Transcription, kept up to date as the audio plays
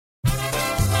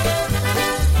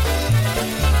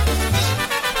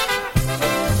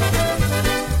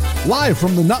live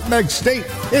from the Nutmeg State.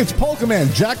 It's Polka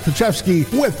Man Jack Pachewski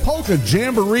with Polka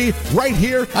Jamboree right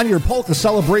here on your polka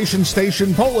celebration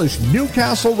station,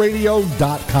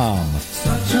 PolishNewcastleRadio.com.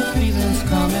 Such a feeling's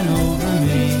coming over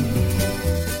me.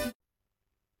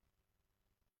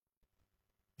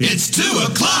 It's 2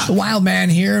 o'clock. The Wild Man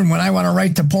here, and when I want to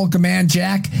write to Polka Man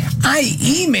Jack, I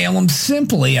email him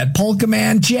simply at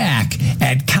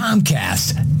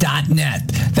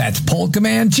polkamanjack@comcast.net. That's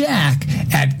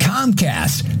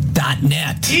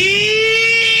polkamanjack@comcast.net.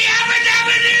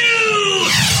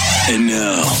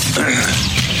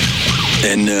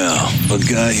 And now, a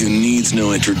guy who needs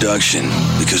no introduction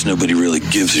because nobody really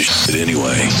gives a shit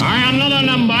anyway. I am not a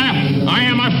number. I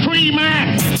am a free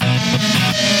man.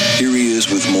 Here he is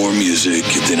with more music,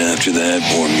 and then after that,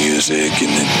 more music,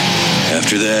 and then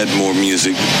after that, more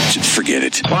music. Forget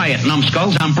it. Quiet,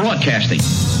 numbskulls. I'm broadcasting.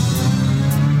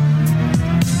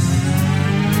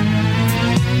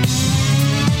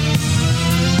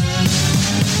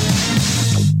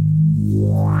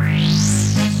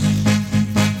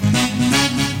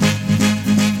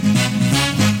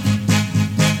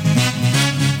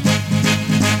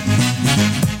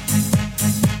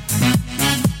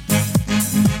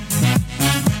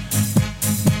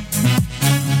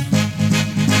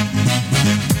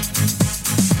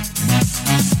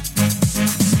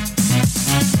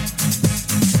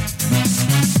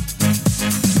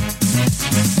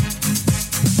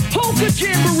 Polka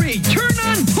Jamboree! Turn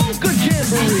on Polka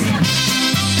Jamboree!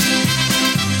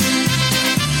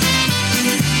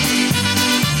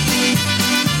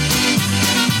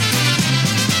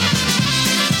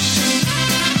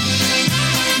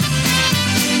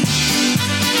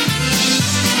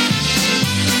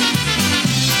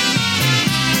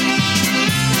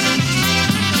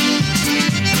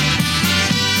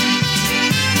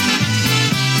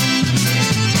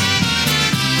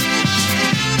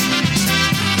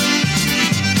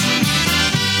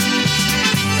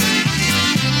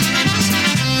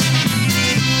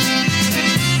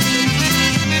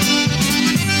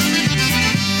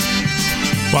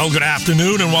 Well, good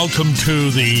afternoon and welcome to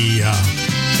the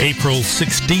April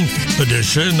 16th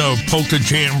edition of Polka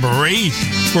Jamboree.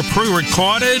 We're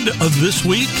pre-recorded this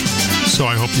week, so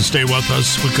I hope you stay with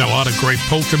us. We've got a lot of great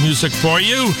polka music for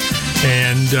you.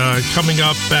 And coming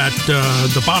up at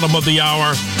the bottom of the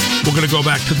hour, we're going to go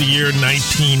back to the year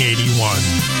 1981.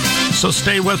 So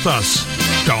stay with us.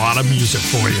 Got a lot of music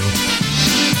for you.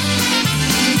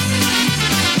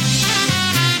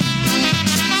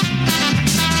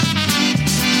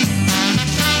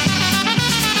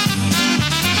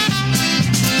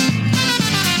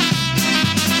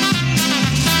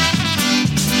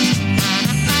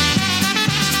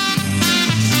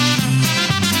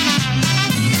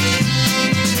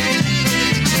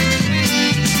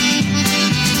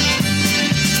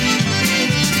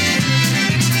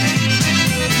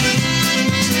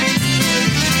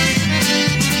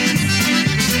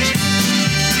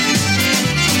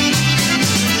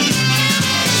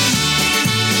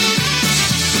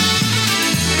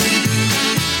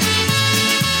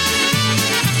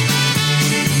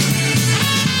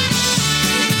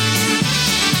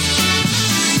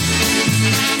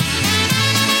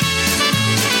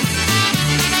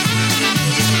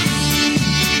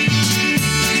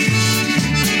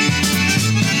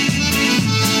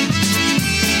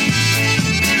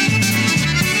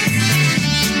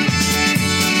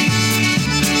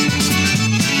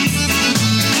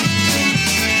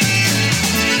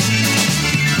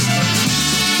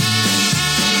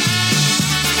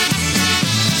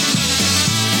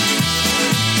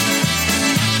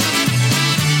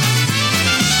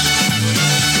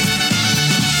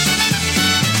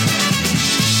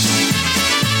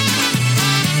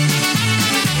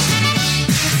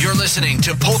 Listening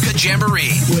to Polka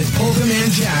Jamboree with Polka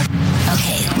Man Jack.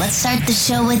 Okay, let's start the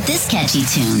show with this catchy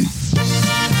tune.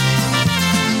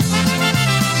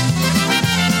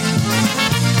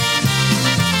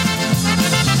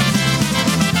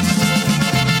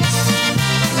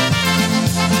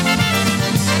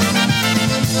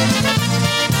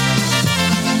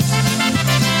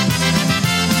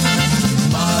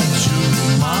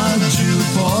 Madziu,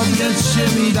 powiedz się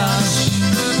mi dasz,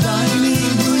 daj mi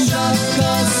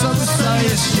buziaka, co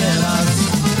dostajesz jeszcze raz.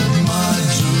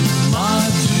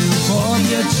 Madziu,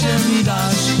 powiedz się mi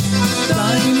dasz,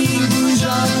 daj mi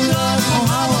buziaka,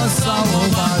 kochała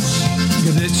całować.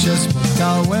 Gdy cię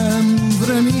spotkałem w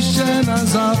remisie na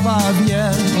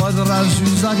zabawie, od razu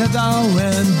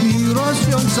zagadałem, by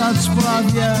rozwiązać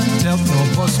sprawie. Ciepło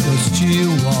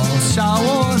poskościło,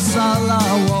 ciało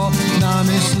zalało, na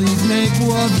myśli w mej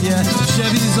głowie, że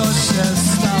widzę się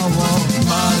stało.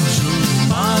 Madziu,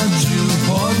 Madziu,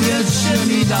 powietrze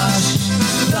mi dasz,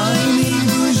 daj mi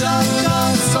buziaka,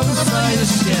 serca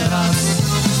jeszcze raz.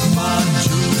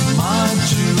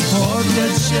 Madziu,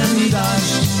 powietrze mi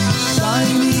dasz,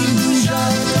 daj mi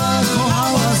buziaka,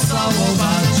 kochała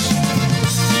całować.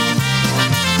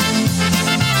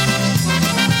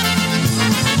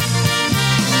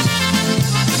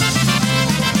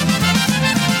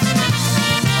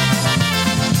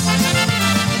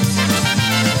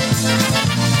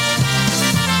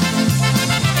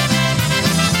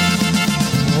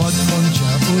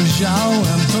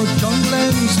 Wziąłem, to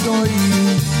ciągle mi stoi.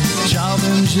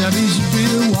 Chciałbym, żebyś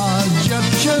była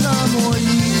dziewczyna moja.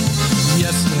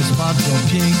 Jesteś bardzo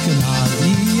piękna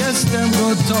i jestem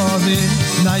gotowy.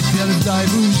 Najpierw daj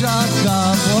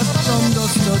buziaka, potem do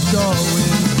stodoły.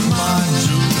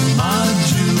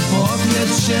 Madziu,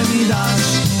 powietrze mi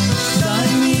dasz,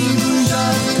 daj mi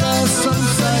buziaka,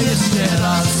 serca jeszcze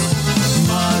raz.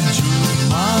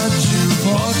 Madziu,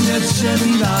 powietrze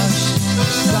mi dasz,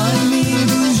 daj mi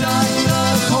buziaka,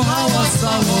 kochała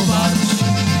całować.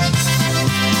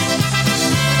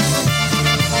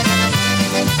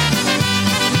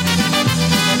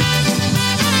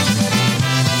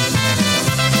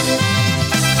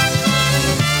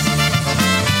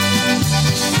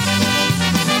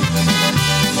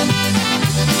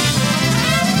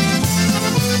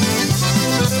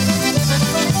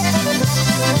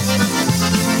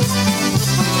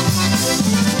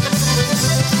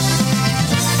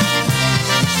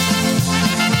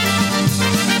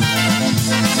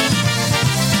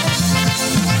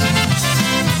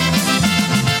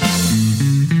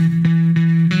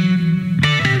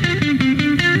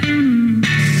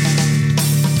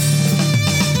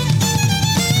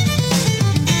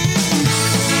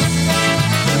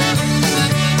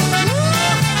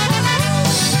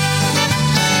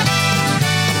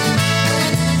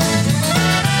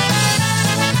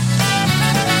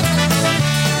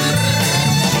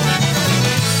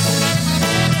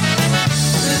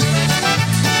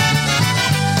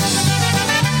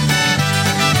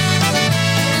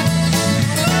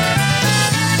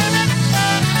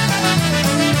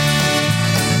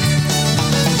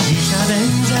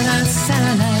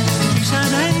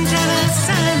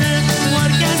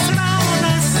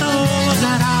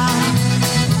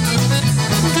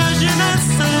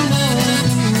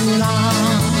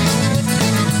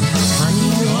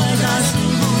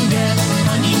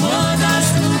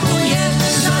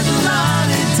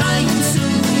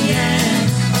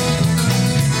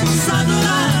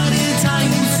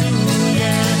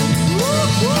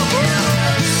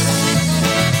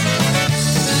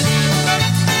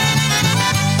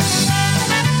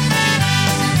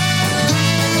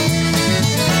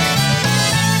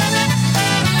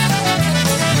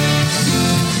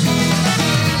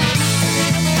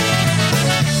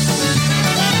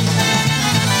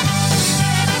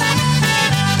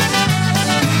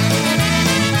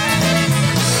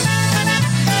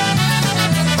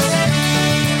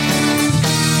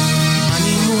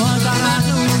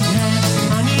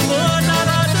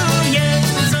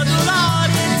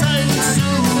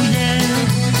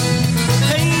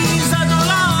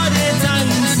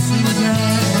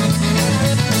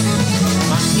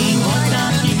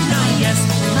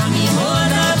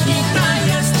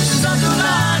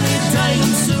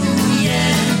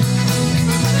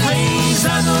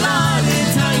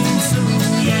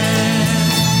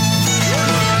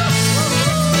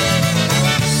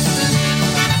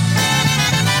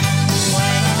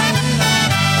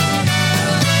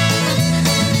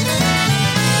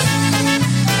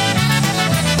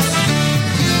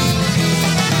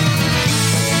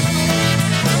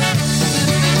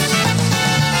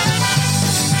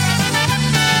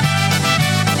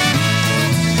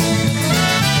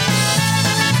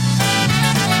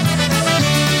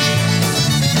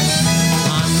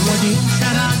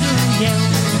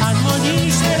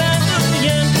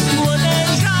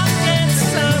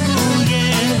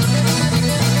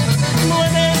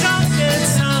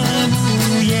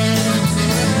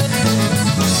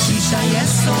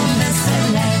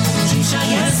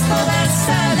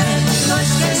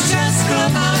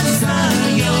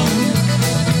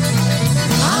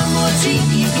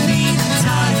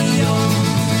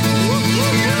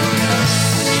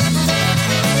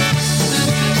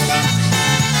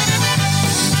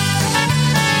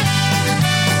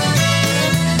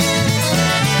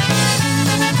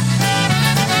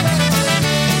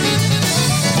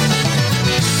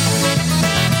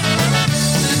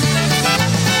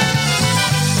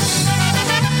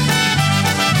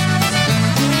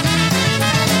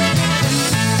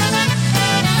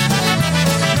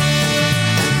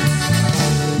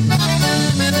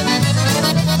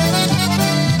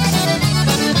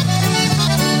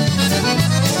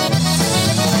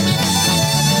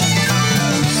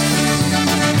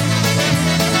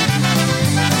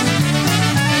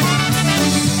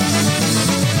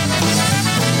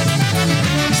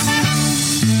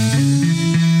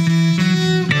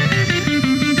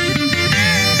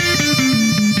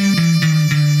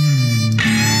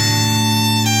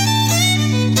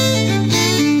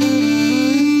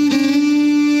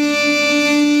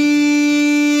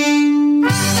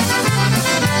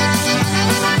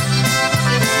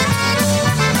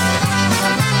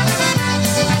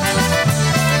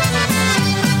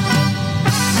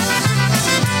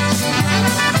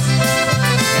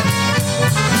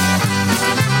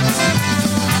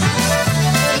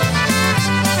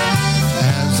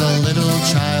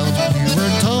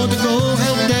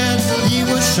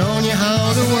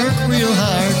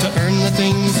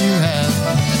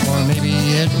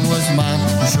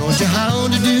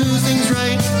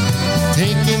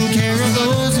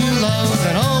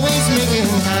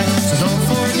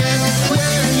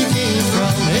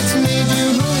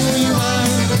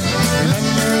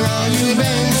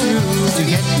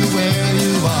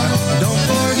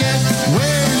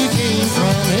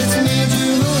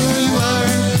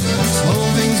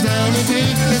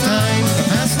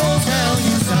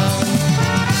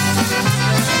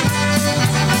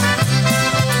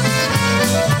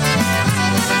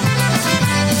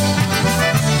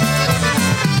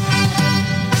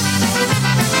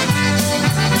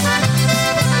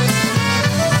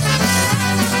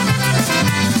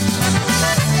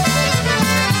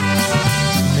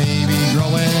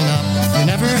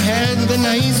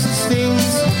 nicest things.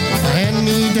 A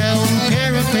hand-me-down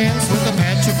pair of pants with a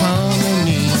patch upon the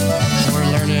knee. Or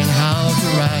learning how to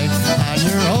ride on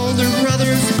your older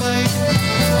brother's bike.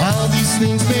 All these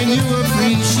things made you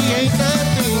appreciate the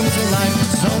things in life.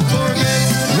 Don't forget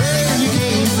where you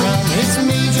came from. It's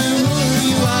made you who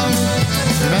you are.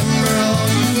 Remember all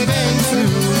you've been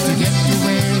through to get to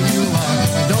where you are.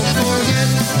 Don't forget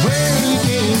where you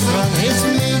came from. It's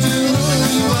made you who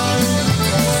you are.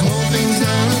 Slow things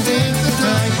down and take the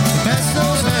time to pass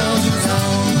those values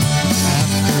on.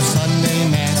 After Sunday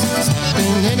Mass,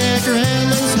 stopping in at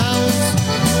Grandma's house,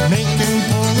 making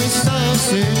Polish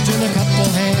sausage and a couple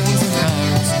hands of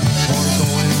cards. Or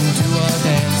going to a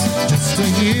dance just to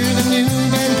hear the new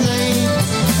band play.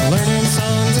 Learning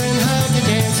songs and how to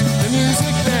dance, the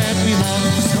music that we love.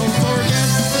 Just don't forget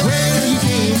where you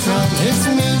came from. It's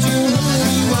made you who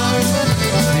you are.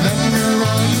 Remember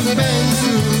all you've been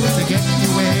through to get you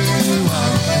where you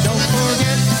are. Don't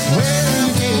forget where you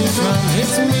came from.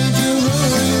 It's made you who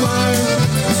you are.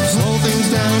 So slow things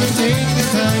down and take the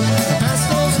time to pass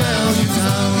those values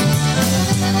on.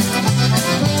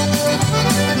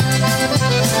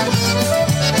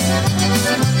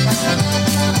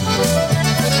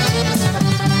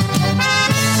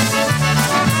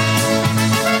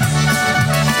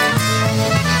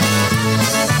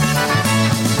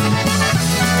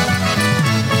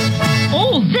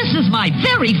 Oh, this is my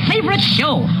very favorite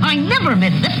show. I never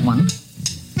miss this one.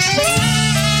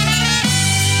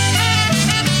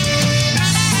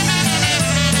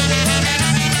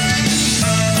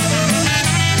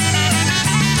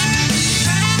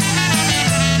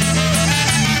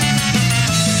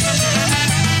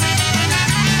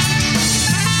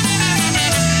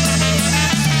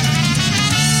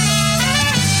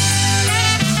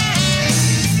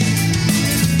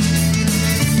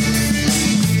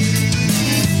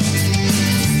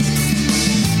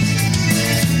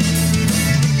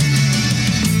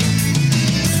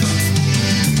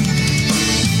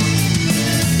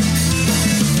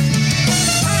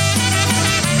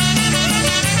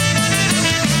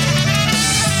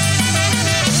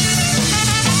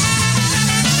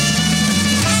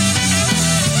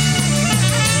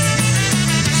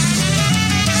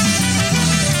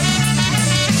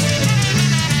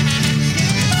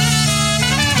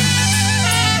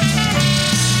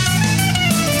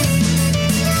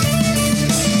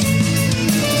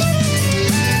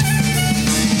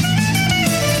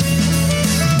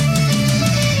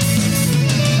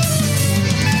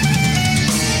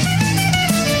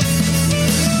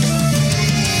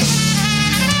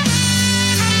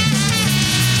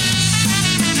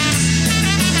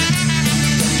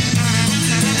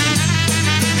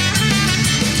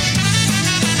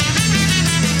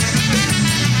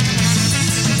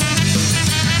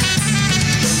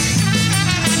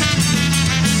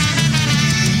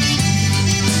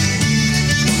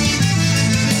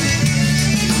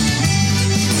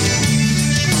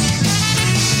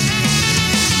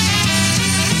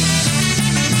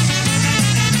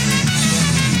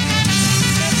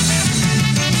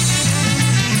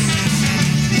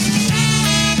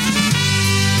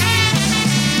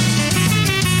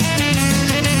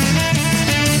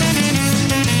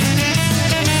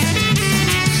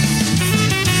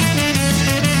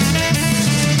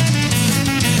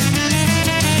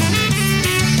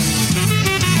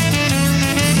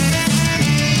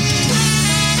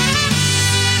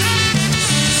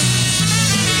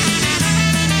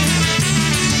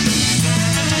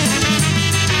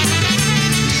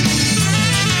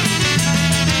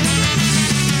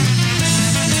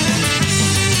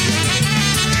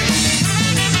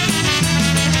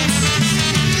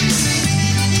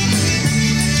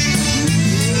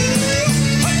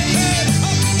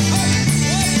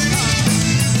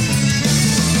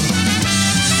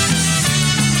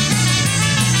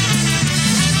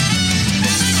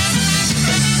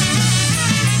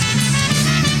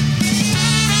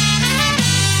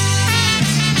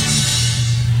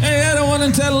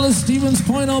 Stevens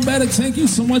Point Albetics, thank you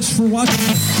so much for watching.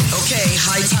 Okay,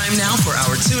 high time now for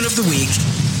our tune of the week.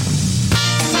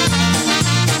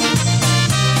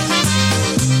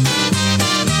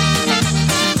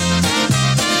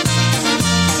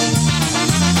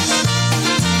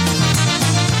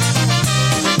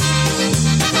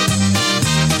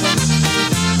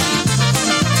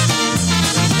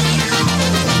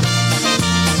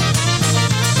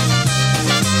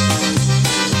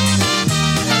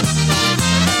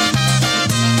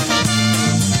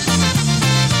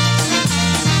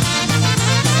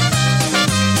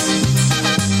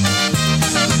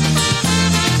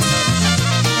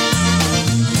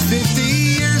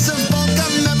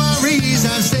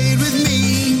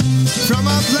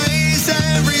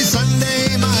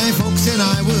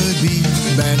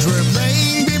 Bands were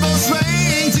playing, people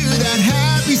swaying to that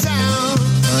happy sound.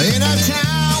 In a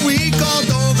town we called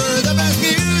Dover, the best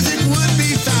music would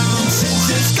be found. Since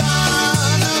it's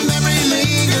gone, the memory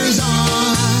lingers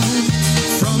on.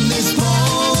 From this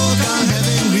polka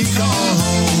heaven we call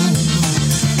home.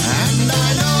 And I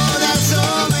know that so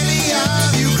many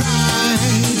of you cried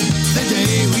the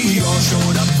day we all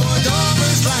showed up for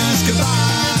Dover's last goodbye.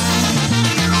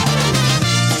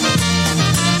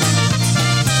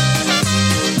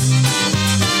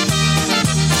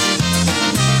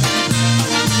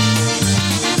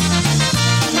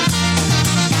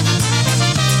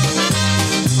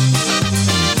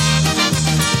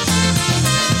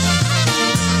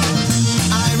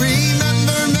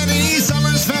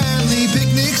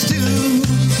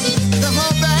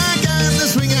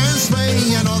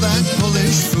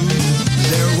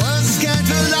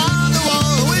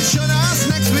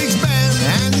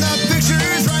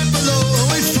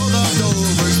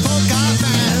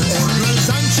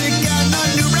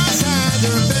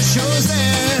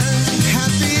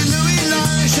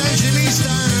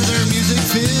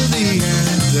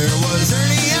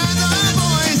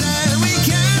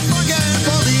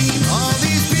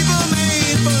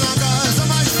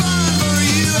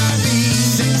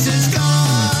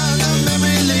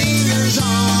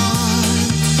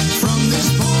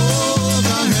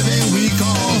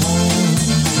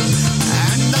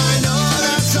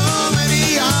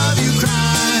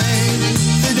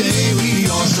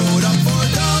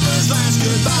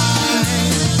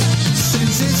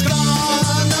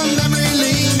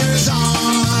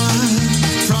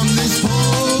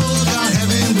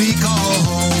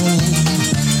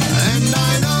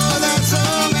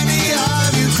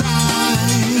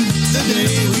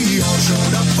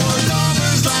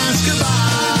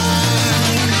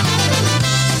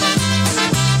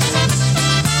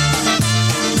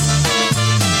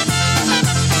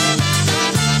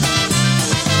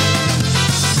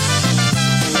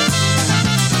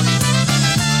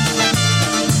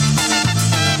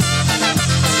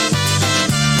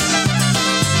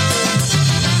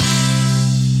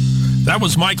 That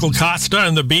was Michael Costa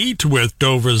and the Beat with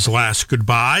Dover's Last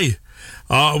Goodbye.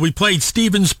 We played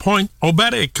Stevens Point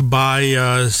Obetic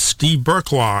by Steve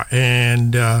Berklar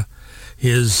and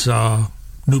his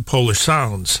New Polish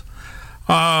Sounds.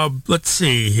 Let's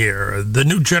see here. The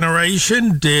New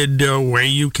Generation did Where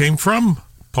You Came From,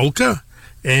 Polka,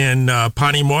 and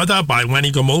Pani Morda by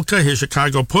Lenny Gomulka, his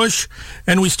Chicago Push.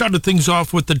 And we started things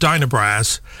off with the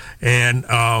Dynabrass and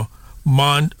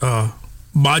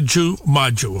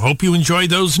Maju. Hope you enjoy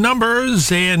those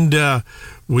numbers, and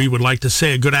we would like to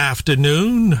say a good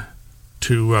afternoon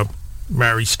to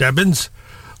Mary Stebbins,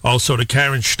 also to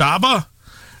Karen Staba,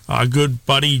 our good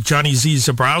buddy Johnny Z.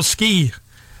 Zabrowski,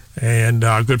 and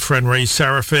our good friend Ray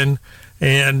Serafin,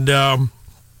 and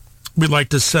we'd like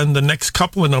to send the next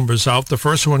couple of numbers out. The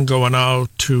first one going out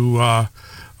to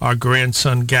our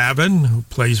grandson Gavin, who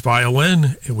plays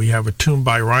violin, and we have a tune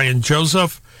by Ryan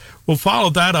Joseph. We'll follow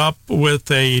that up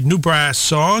with a new brass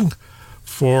song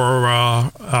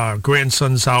for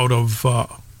grandsons out of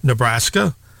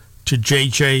Nebraska to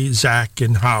JJ, Zach,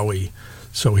 and Howie.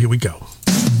 So here we go.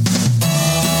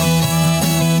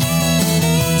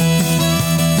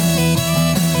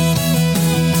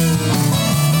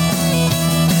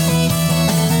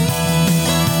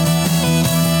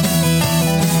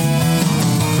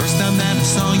 First time that I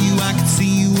saw you, I could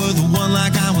see you were the one,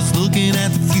 like I was looking at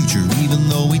the future, even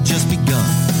though we just begun.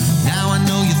 Now I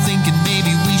know you're thinking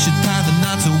maybe we should tie the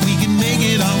knot so we can make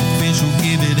it all official,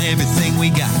 give it everything we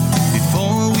got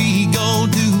before we go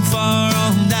too far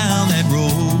on down that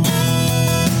road.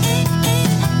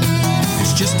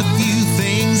 There's just a few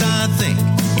things I think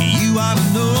you ought to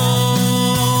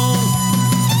know.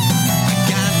 I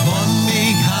got one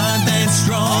big heart that's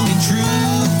strong and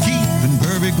true, keeping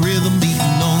perfect rhythm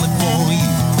beating only for you.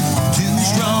 Two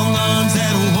strong arms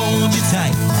that'll hold you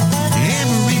tight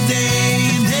every day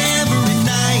and every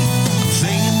night.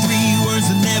 Saying three words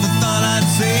I never thought I'd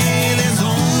say. There's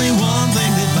only one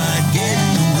thing that might get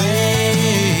in the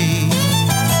way.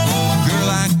 Girl,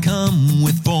 I come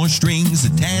with 4 strings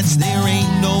attached. There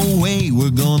ain't no way we're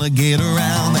gonna get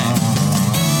around that.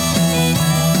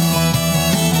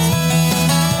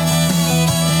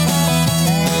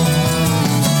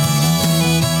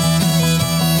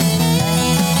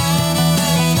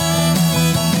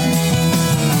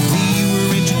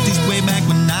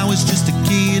 Was just a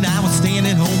kid, I was staying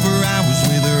at home for hours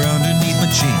with her underneath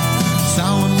my chin.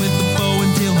 Sawing with the bow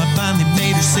until I finally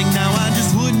made her sing. Now I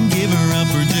just wouldn't give her up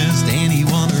for just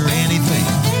anyone or anything.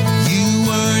 You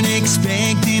weren't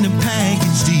expecting a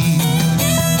package deal.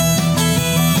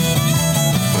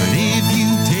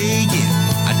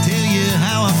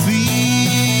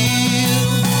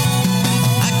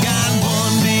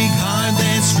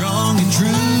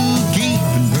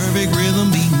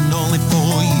 only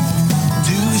for you.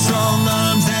 Two strong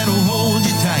arms that'll hold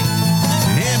you tight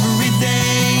every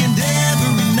day and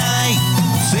every night.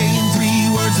 Saying three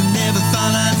words I never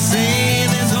thought I'd say.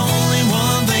 There's only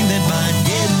one thing that might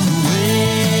get in the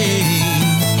way.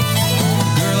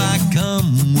 Girl, I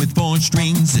come with 4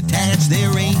 strings attached.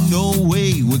 There ain't no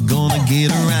way we're gonna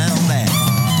get around that.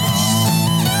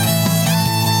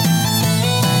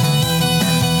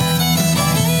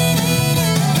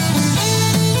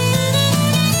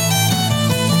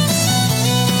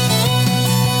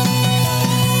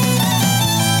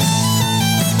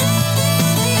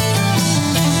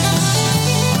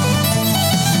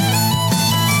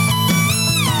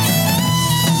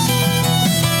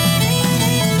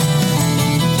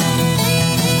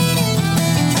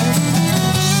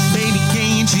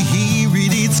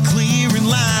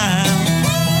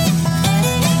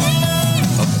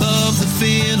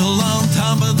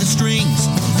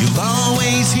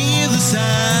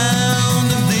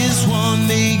 Sound of this one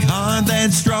big heart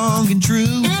that's strong and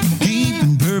true,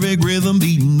 keeping perfect rhythm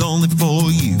beating only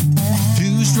for you.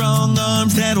 Two strong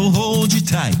arms that'll hold you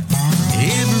tight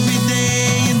every day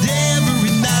and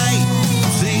every night.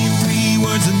 Saying 3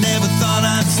 words I never thought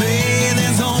I'd say.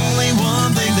 There's only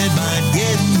one thing that might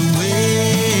get in the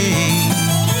way.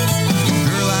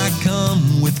 Girl, I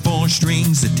come with 4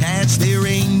 strings attached. There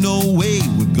ain't no way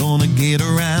we're gonna get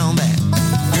around that.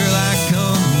 Girl, I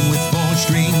come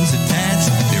strings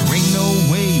attached. There ain't no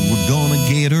way we're gonna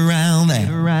get around that.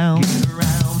 Get around.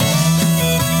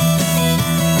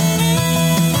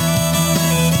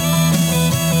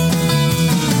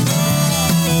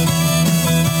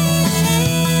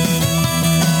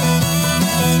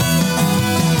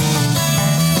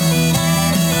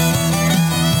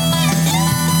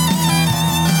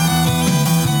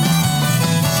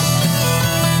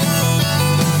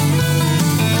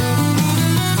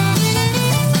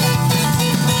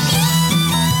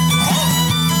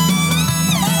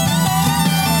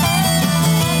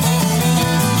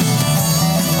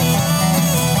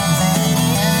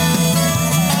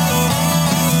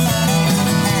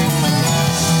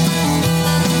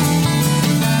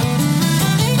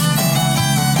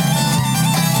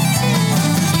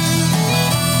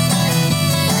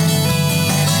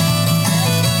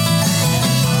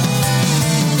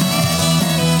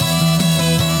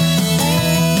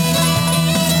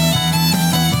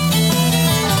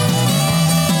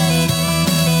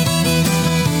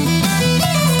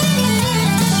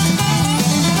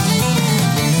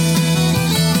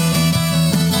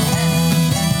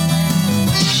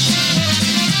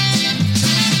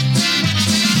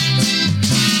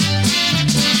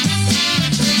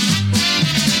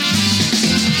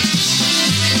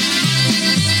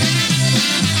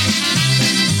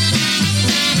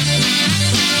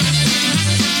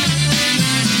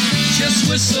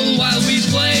 Whistle while we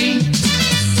play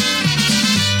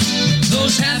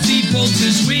those happy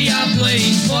polkas we are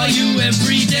playing for you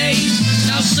every day.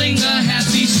 Now sing a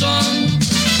happy song.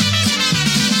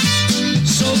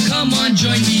 So come on,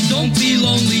 join me, don't be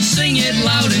lonely, sing it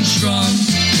loud and strong.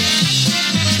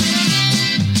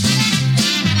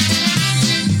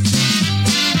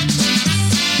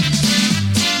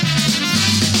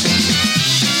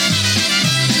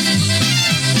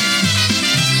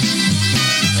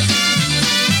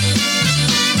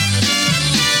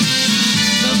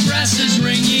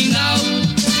 Ringing out,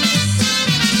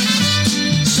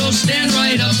 so stand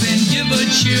right up and give a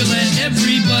cheer, let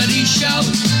everybody shout,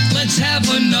 let's have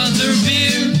another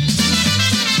beer.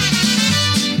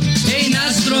 Hey,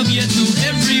 na zdrowie to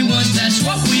everyone, that's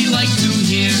what we like to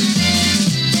hear.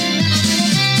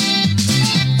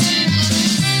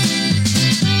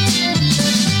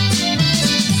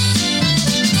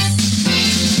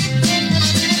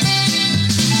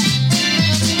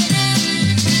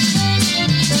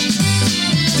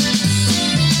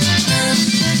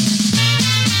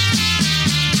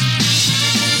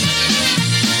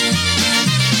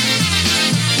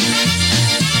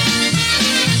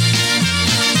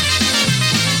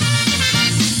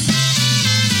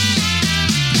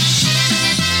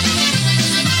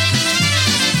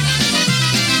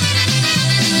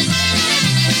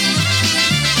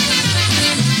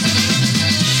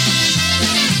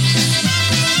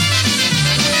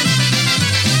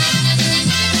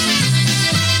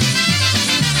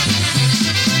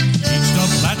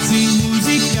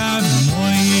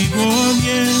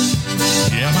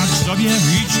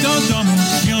 Idź do domu,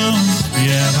 śnią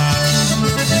śpiewa.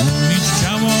 Umyć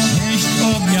ciało, jeść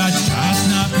obiad, czas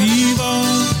na piwo.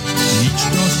 Idź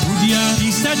do studia,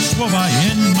 pisać słowa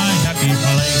in my happy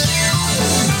place.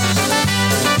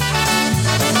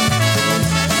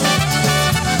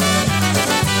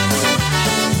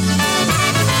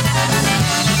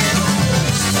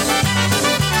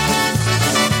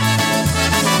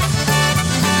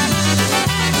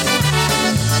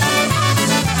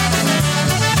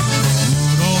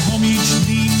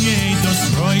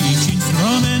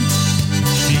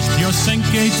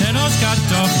 piosenkę teraz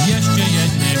gato, jeszcze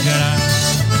jedny gra.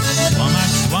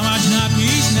 Łamać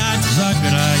napisać,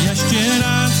 zagra jeszcze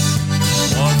raz.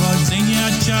 Powodzenia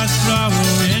czas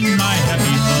flower in my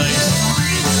happy place.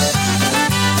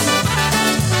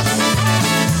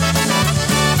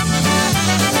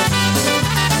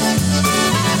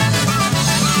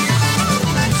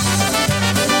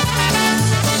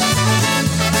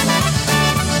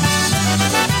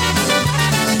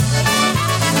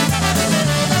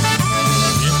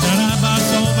 Gitara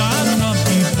basowa,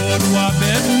 nogi podła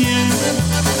pewnie.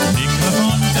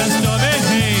 Mikrofon testowy,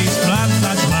 hej,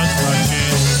 sprawdzać się.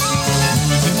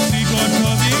 Muzycy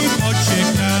gotowi,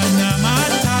 poczeka na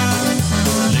mata.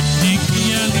 Lekniki,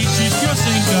 ja liczy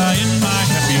piosenka in my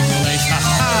happy place. Ha,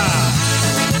 ha.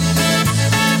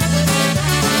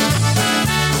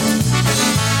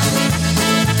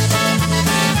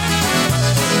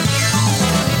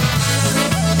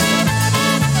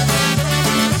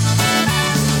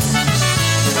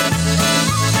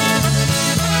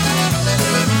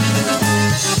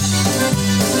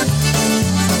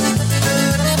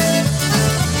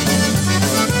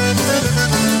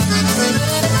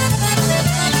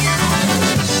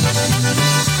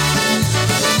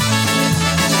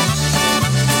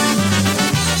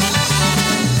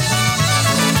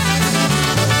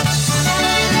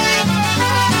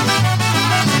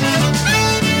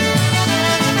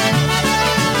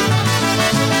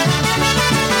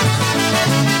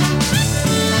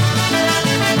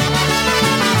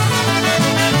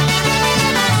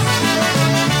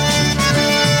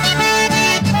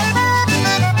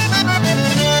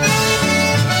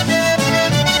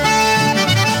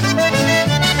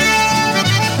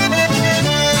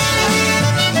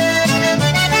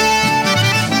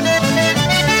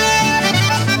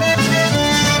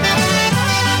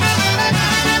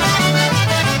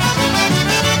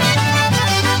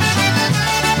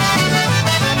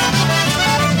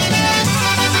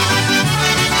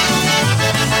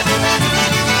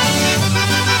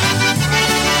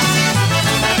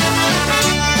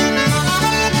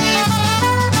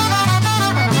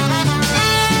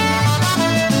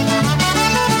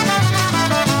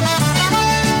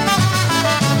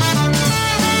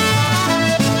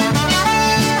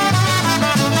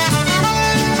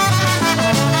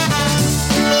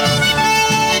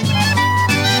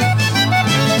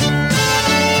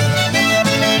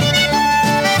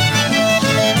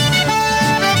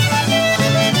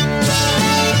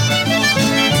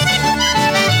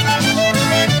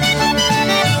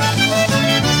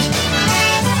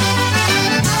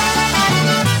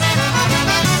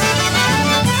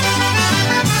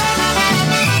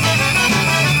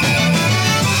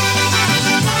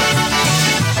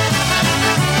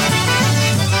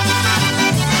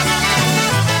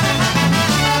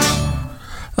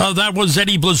 That was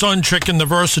Eddie Blazonczyk and the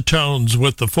Versatones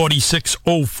with the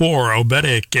 4604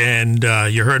 Obetic, and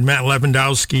you heard Matt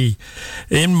Lewandowski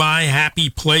in My Happy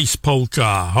Place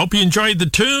Polka. Hope you enjoyed the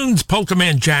tunes. Polka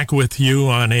Man Jack with you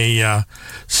on a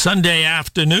Sunday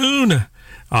afternoon,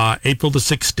 April the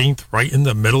 16th, right in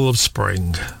the middle of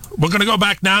spring. We're going to go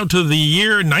back now to the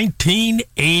year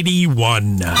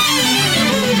 1981.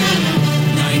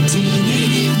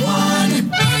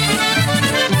 1981.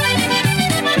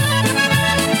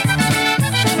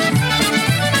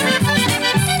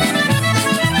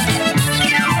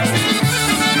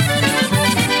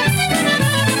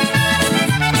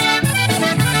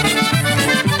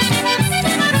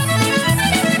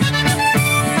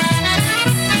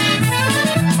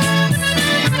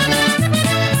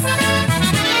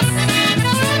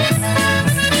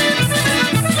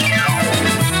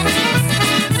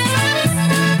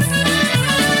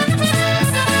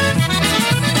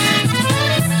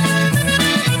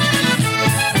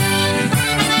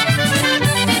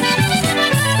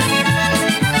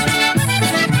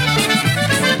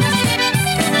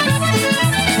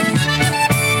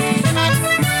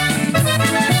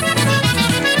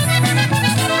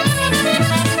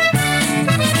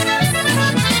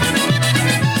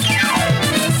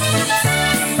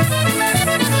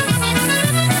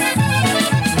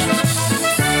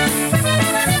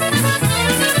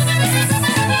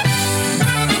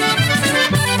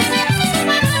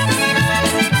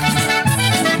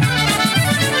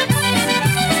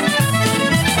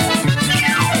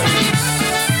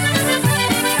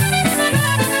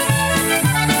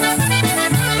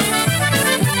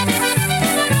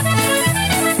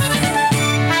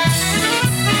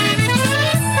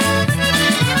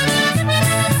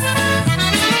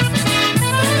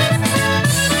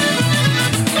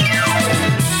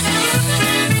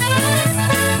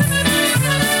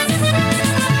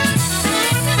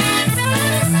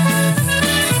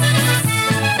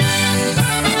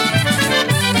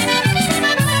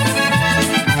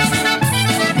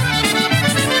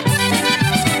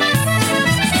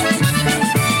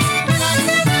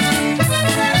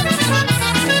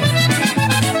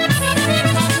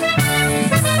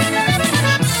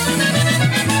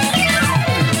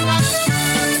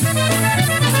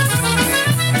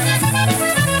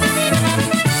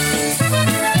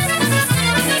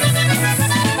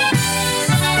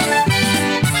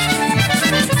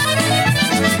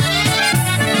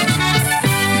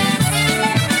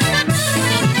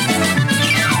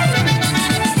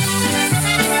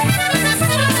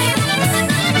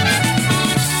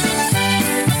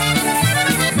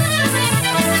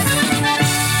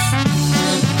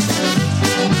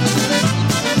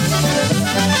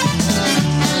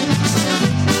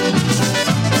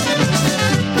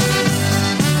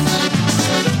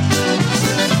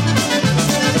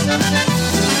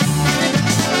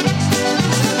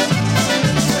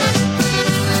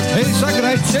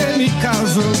 zagrajcie mi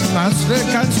każą na swe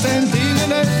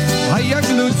Konstantynę, a jak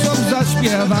ludziom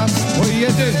zaśpiewam o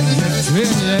jedynie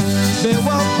dźwięnie.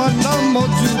 Była panna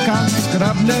młodziuka,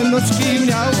 grabne nóżki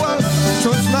miała,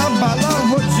 wciąż na bala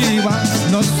chodziła,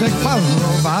 nosek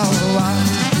parowała.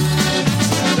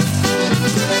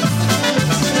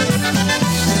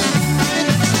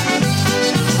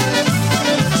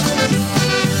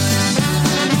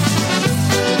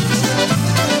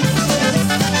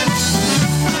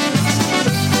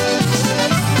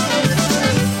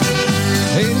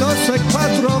 Nosek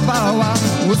kwadrowała,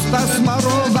 usta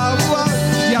smarowała,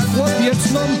 jak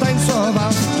chłopiec non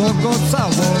tańcował, to go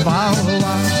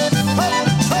całowała. Hop,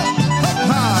 hop, hop,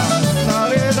 ha,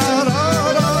 da-ri-da-ra-ra.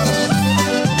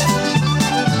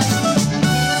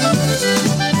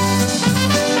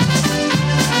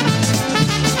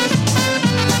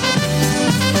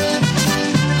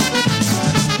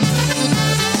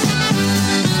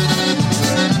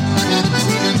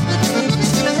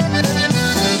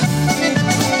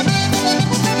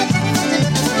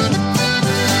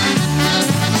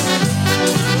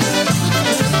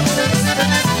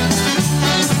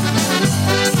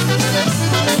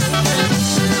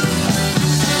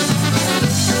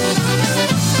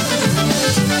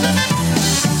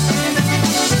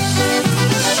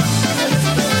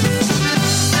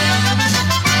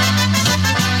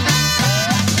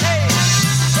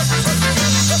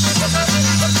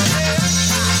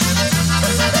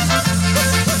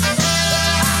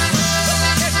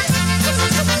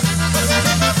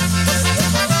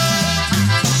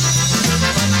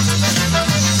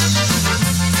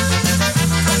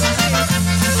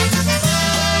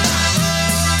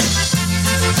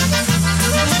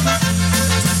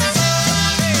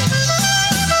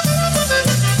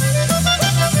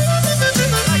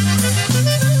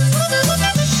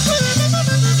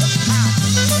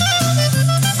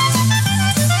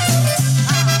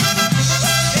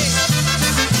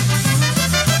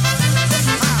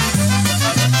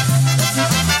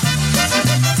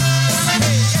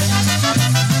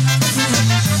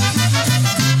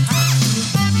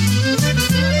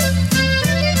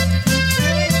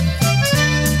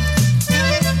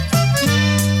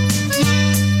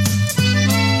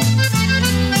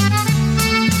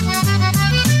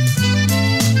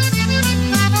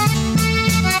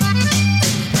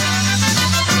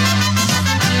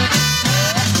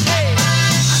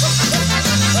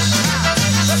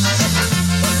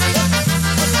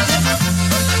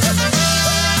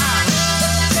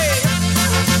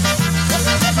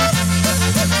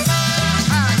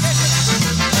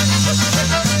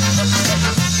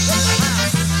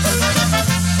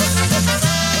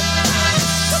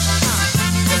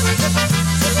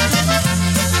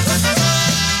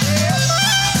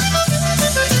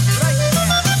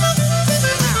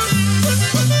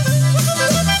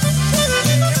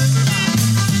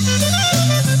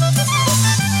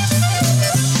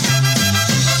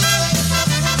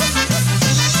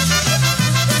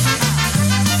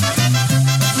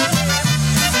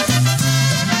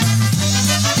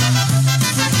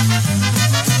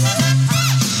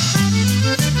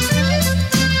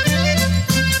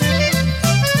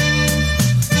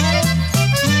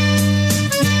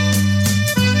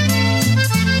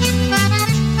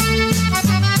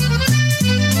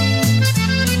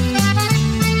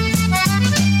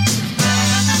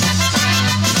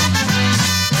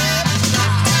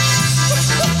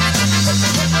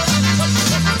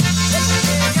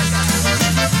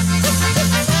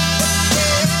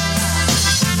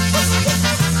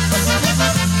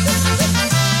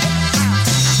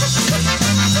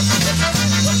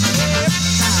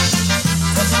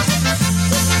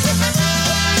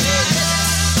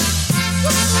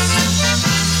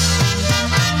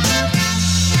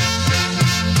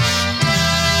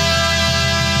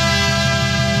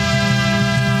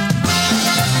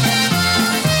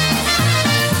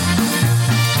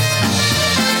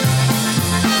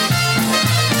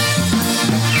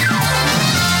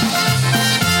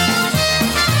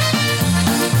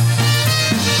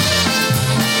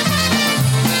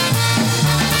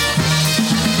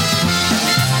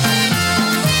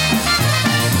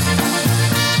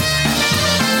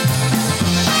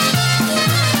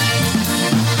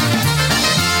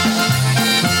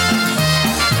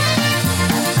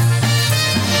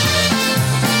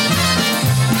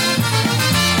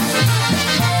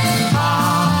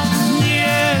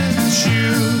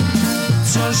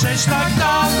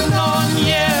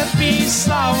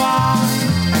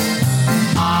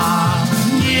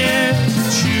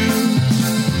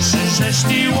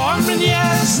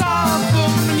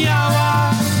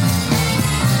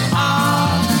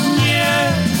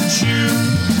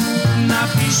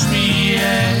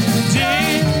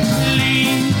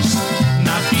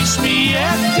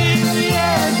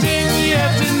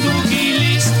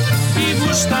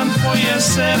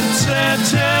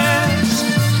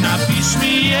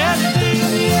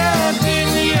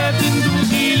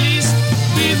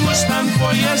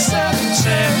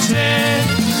 serce Ty.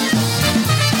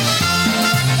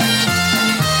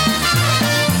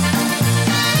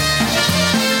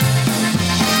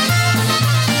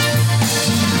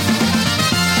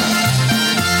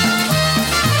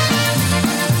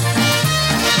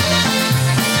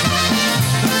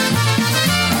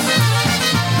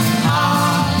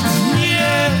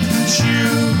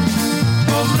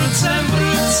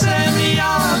 Wrócę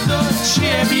ja do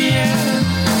Ciebie,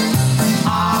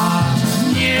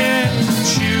 Anielciu,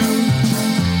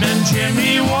 będzie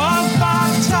miłowa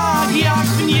tak jak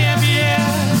w niebie.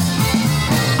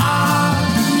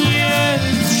 Anielciu,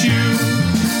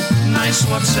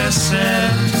 najsłodsze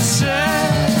serce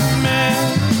me,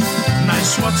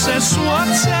 najsłodsze,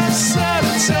 słodce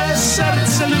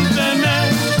serce lubię me.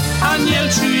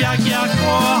 Anielciu, jak ja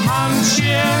kocham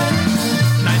Cię,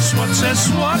 najsłodsze,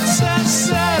 słodce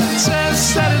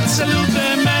serce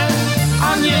lubię me.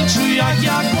 Anielciu, jak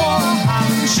ja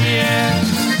kocham Cię.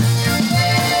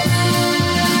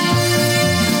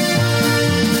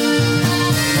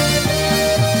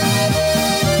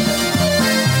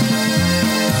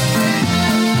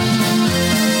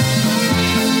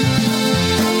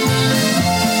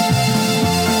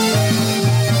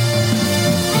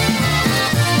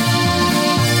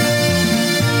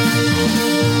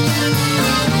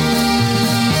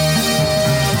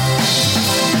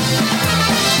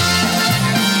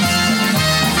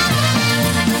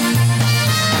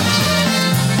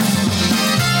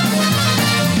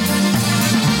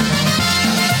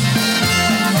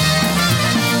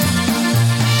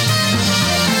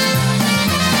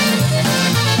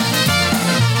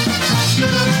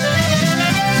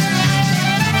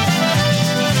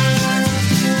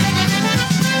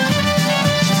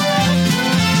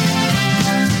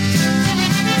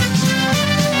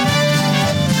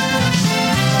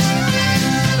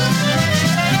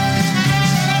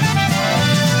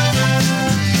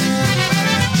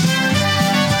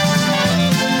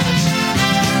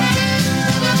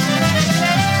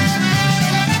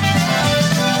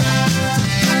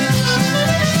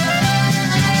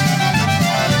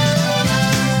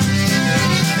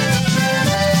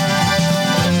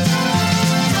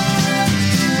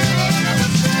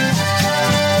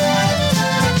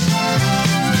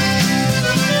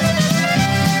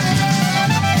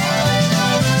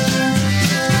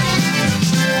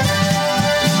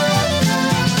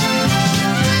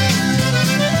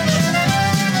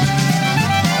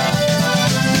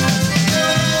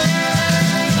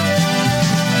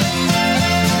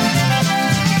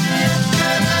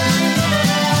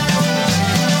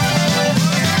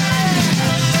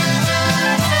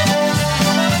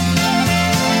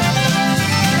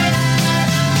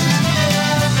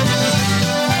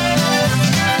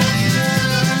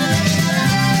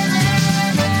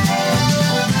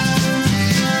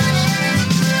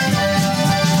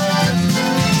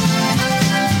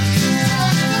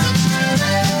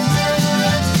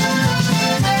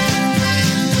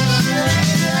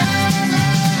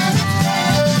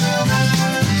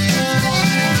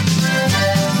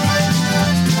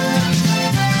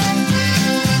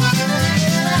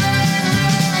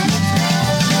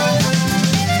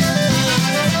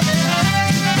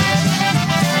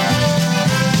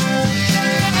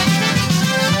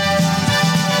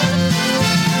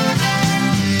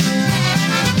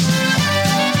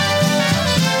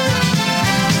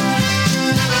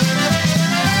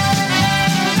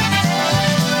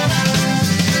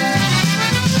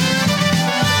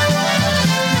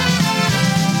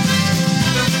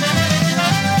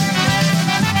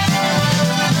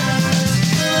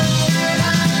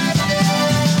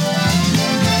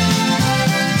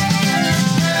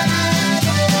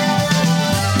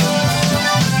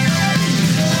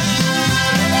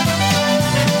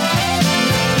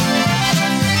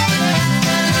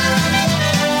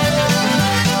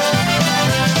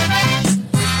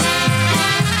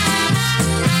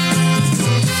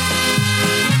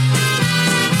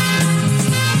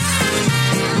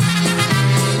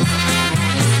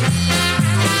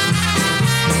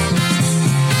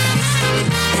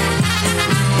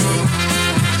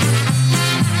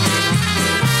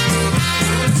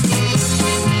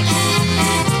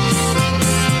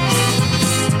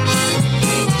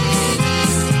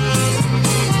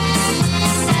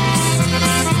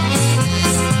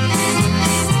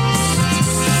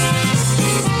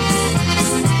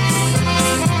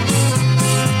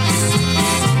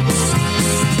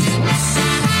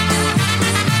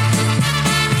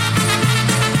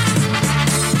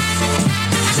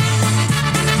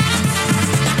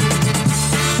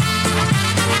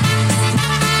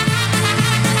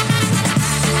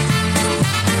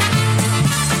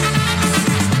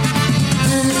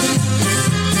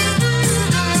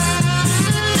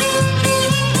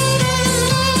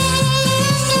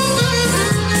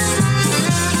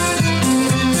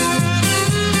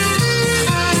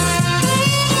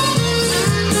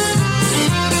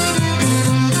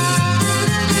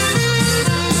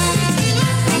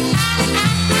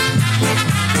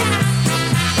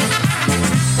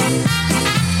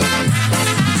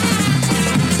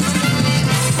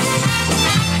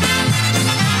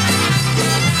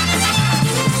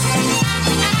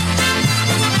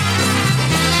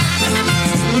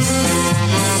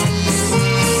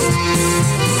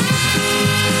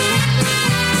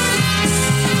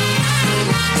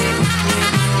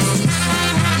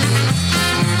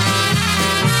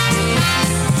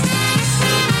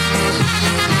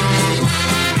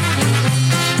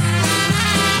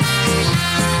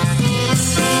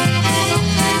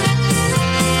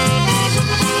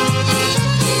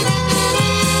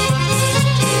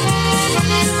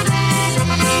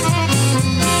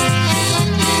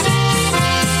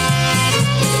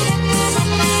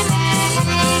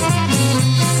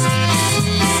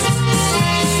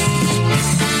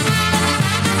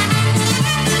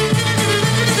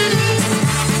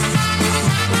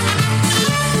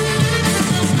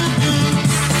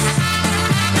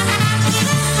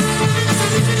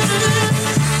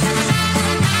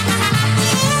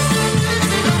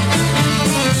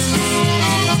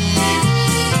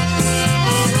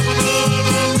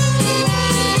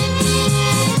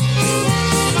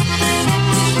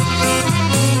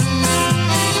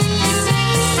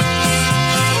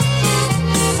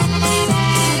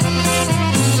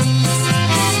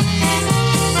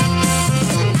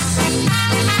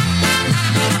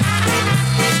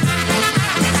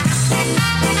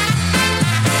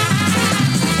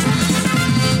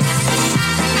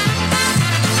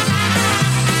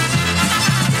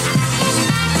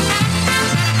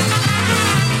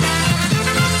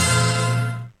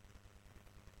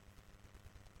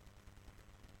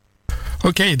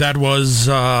 Okay, that was,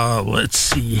 let's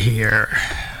see here,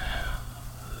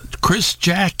 Chris,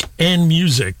 Jack, and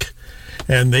Music.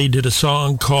 And they did a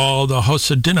song called the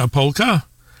Hosadina Polka.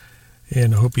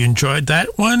 And I hope you enjoyed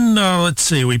that one. Let's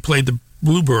see, we played the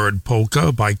Bluebird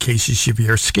Polka by Casey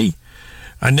Siewierski,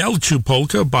 a Nelchu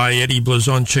Polka by Eddie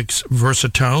Blazonczyk's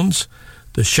Versatones,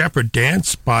 the Shepherd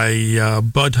Dance by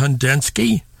Bud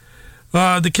Hundensky,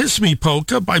 the Kiss Me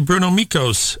Polka by Bruno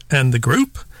Mikos and the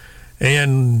group,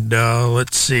 and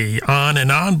let's see, On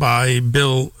and On by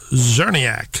Bill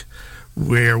Zerniak,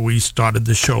 where we started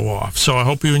the show off. So I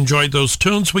hope you enjoyed those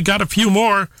tunes. We got a few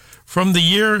more from the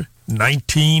year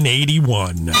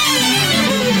 1981.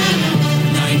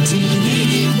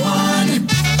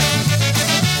 1981.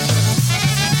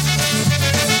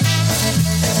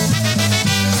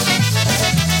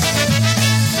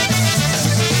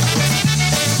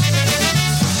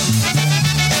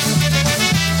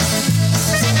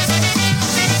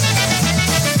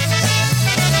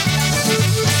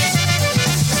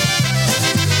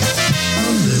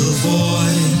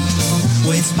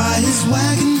 By his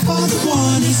wagon for the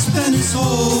one he spent his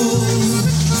whole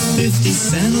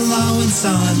 50-cent allowance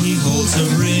on. He holds a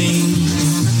ring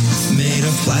made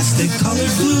of plastic colored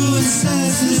blue and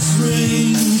says this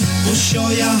ring will show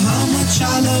you how much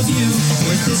I love you.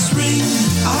 With this ring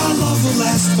our love will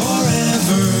last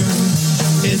forever.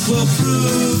 It will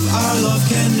prove our love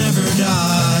can never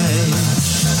die.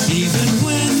 Even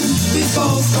when we've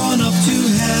both gone up to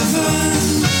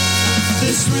heaven,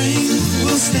 this ring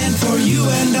will stand for you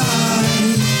and I.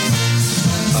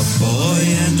 A boy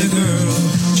and a girl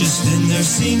just in their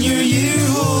senior year,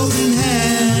 holding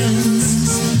hands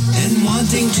and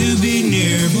wanting to be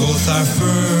near. Both are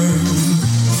firm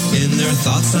in their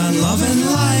thoughts on love and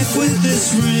life. With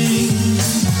this ring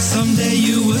someday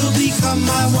you will become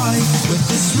my wife. With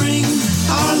this ring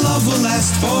our love will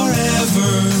last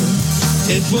forever.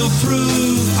 It will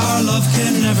prove our love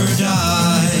can never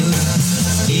die.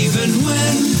 Even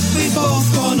when we've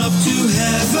both gone up to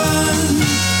heaven,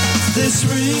 this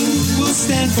ring will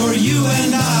stand for you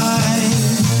and I.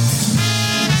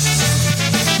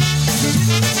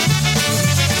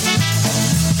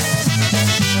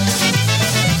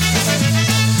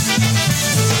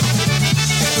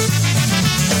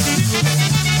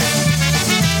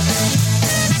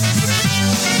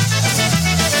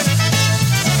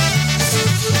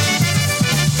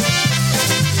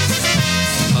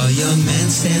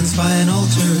 Stands by an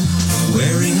altar,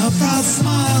 wearing a proud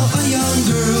smile. A young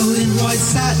girl in white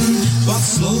satin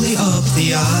walks slowly up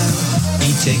the aisle.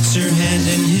 He takes her hand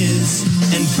in his,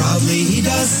 and proudly he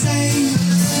does say,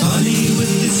 honey, with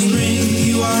this ring,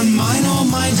 you are mine, all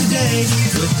mine today.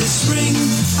 With this ring,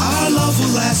 our love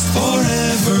will last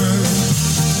forever.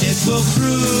 It will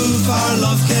prove our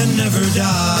love can never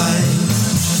die.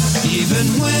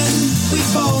 Even when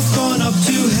we've both gone up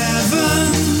to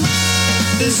heaven,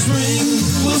 this ring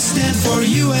will stand for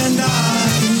you and I.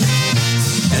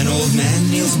 An old man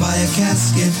kneels by a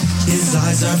casket. His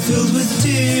eyes are filled with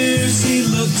tears. He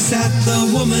looks at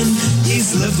the woman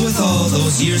he's lived with all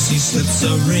those years. He slips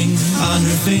a ring on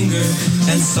her finger,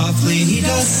 and softly he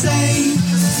does say,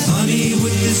 honey,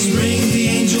 with this ring the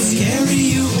angels carry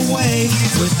you away.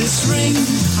 With this ring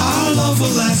our love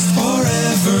will last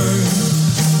forever.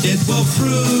 It will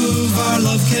prove our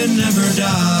love can never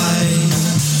die.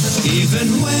 Even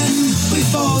when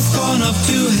we've both gone up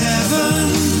to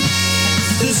heaven,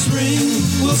 this ring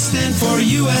will stand for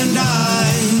you and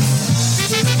I.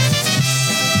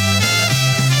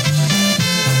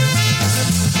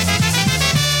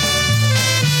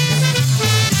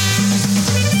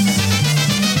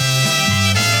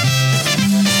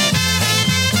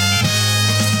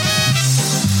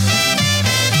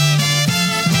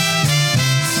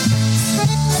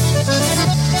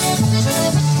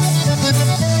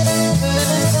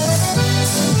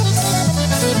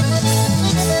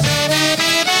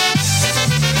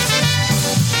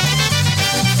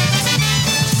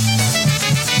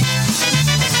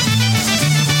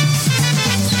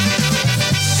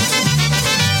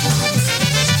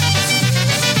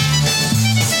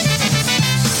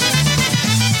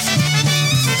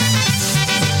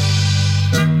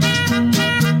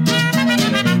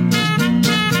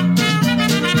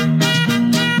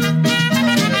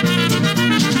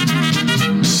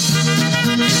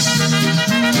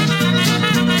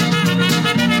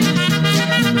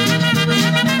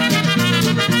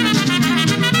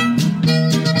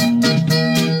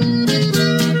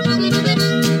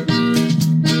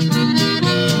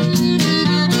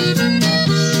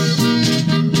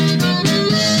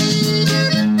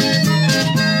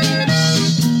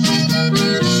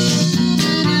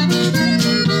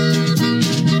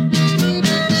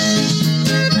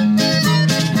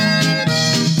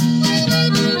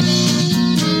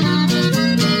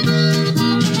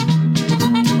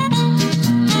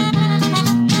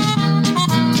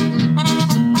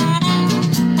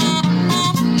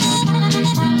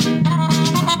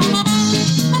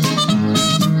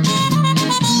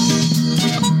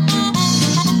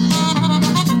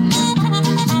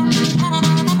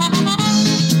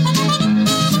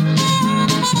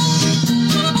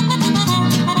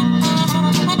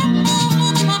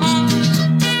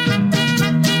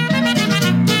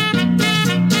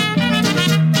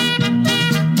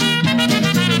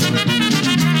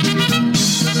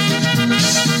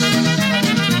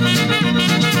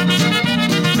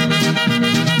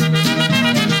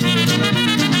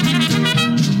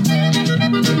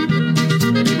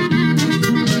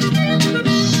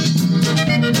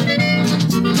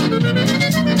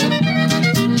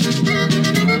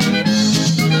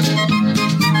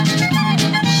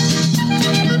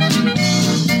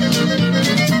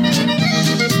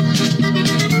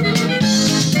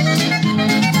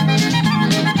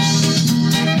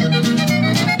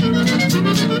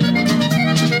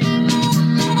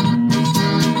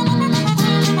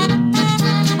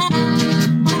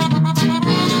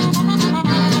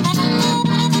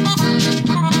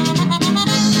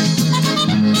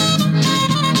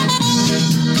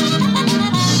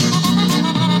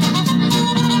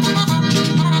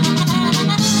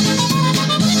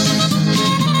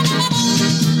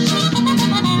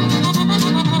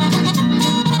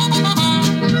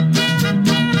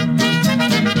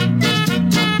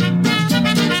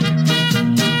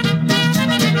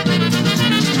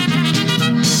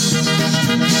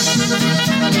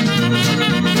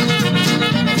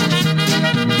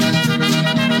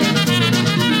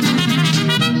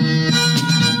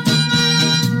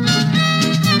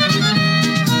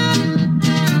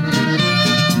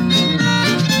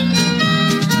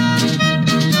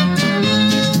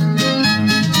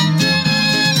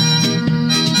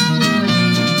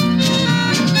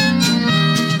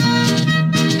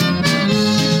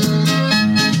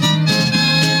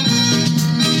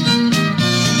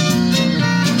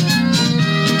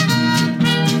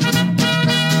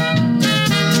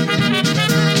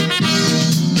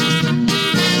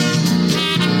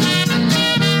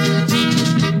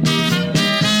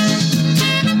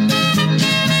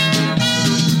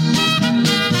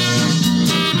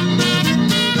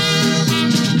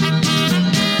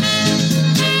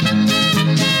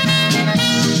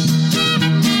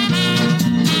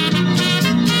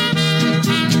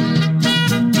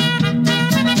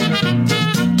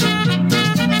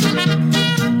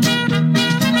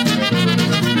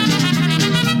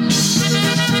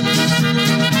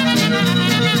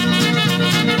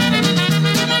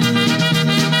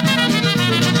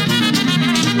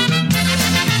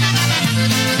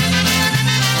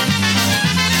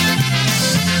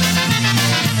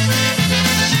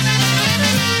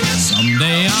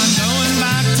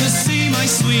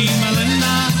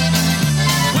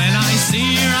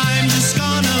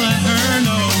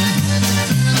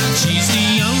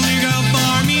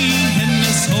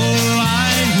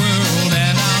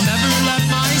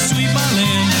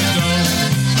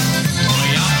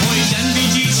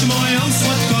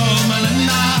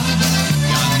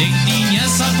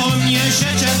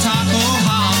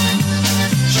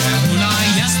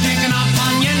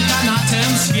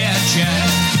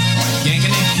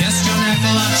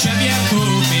 dla ciebie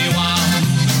kupiłam.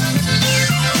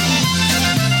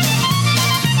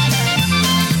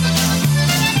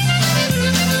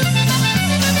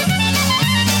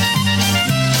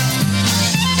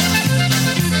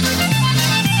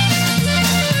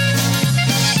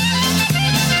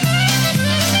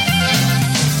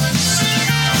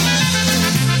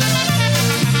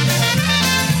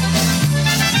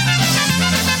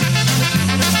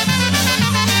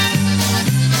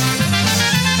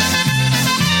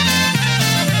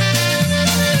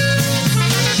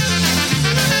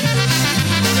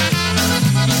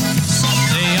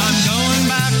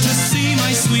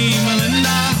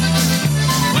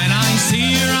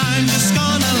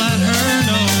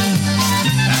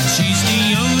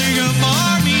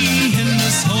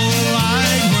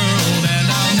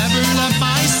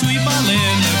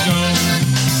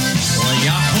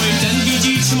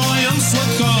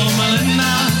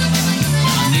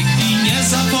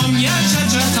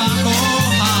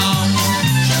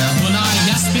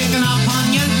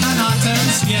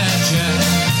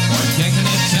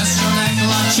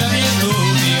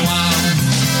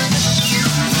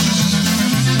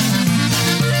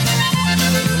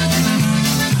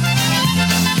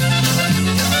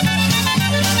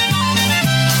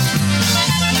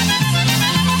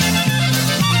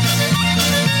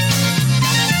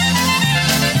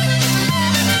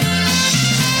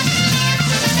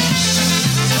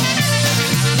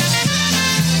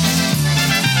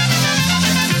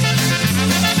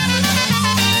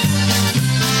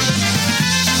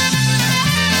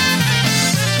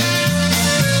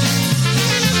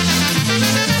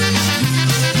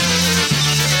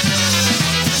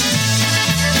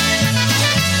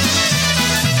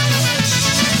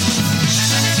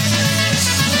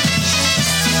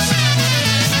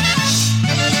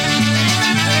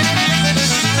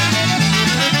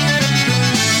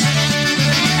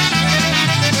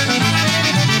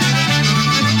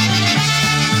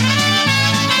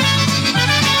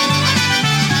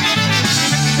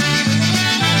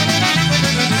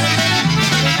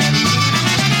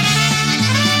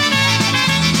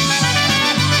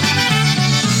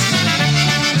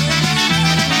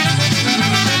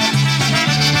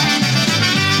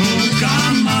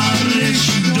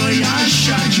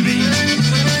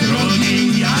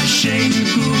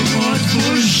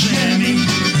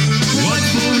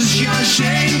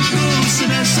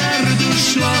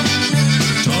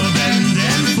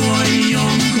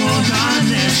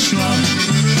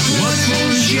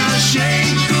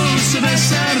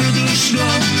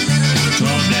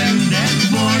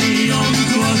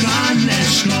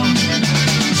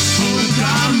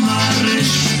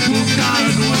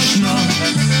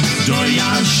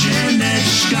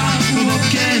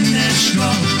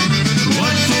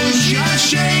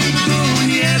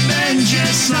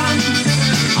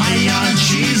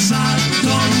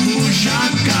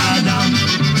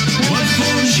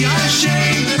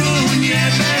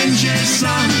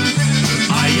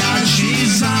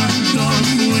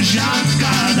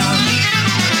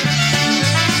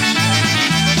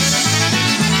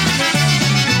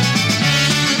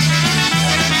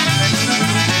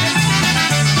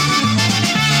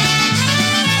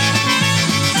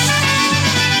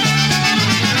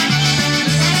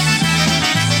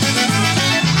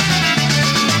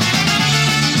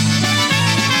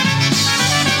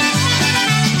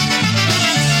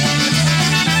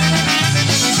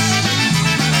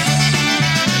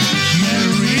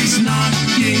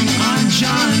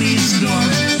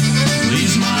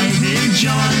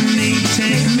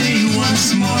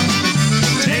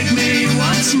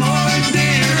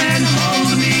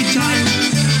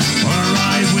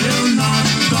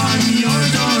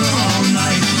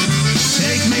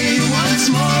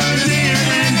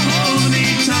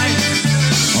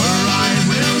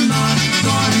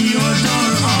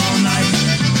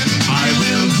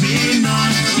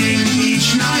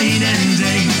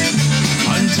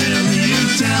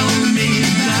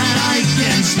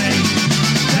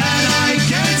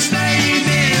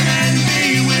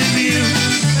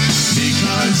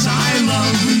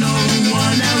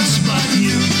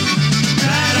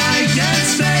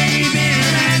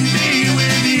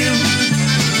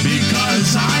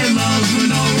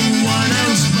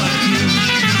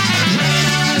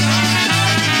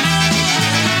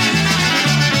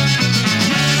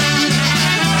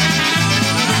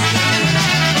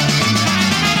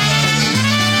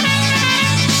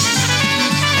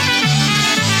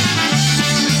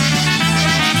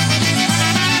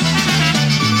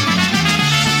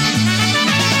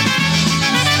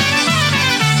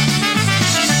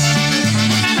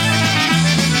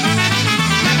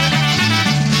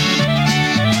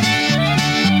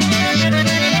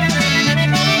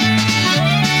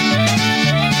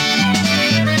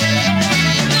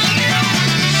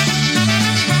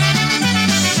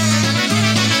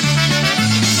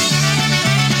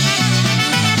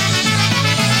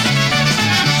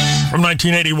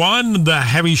 1981, the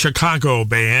Heavy Chicago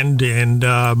Band and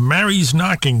Mary's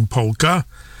Knocking Polka.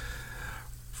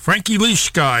 Frankie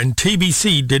Lishka and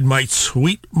TBC did My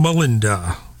Sweet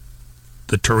Melinda.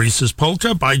 The Teresa's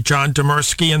Polka by John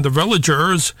Demersky and the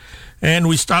Villagers. And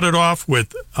we started off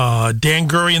with Dan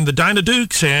Gurry and the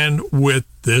Dynadukes and With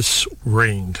This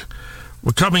Ring.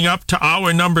 We're coming up to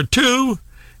hour number 2.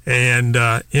 And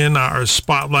in our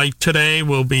spotlight today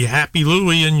will be Happy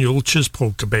Louie and Yulch's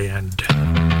Polka Band.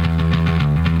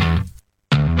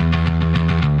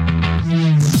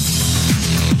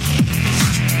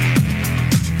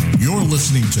 You're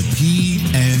listening to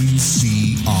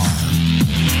PNCR.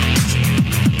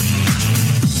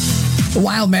 The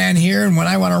Wild Man here, and when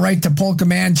I want to write to Polka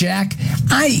Man Jack,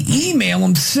 I email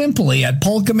him simply at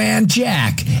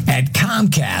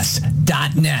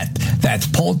polkamanjack@comcast.net. That's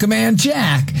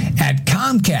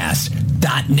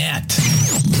polkamanjack@comcast.net.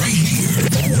 Right here,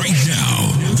 right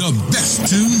now, the best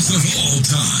tunes of all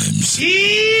times.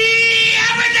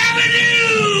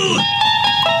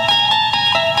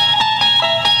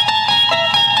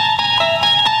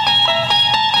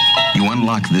 You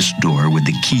unlock this door with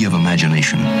the key of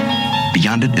imagination.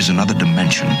 Beyond it is another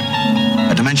dimension.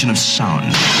 A dimension of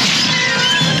sound.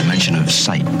 A dimension of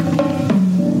sight.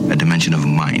 A dimension of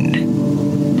mind.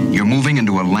 You're moving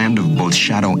into a land of both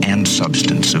shadow and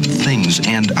substance, of things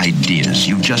and ideas.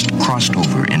 You've just crossed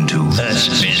over into the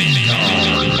Spin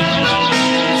Zone.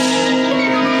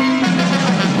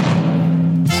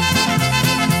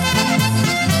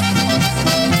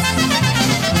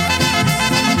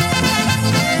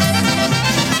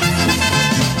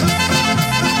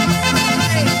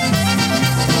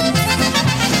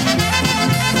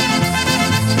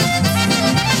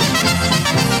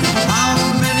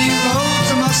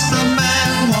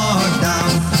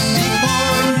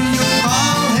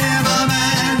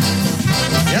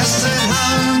 Yes, and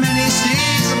how many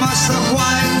seas must the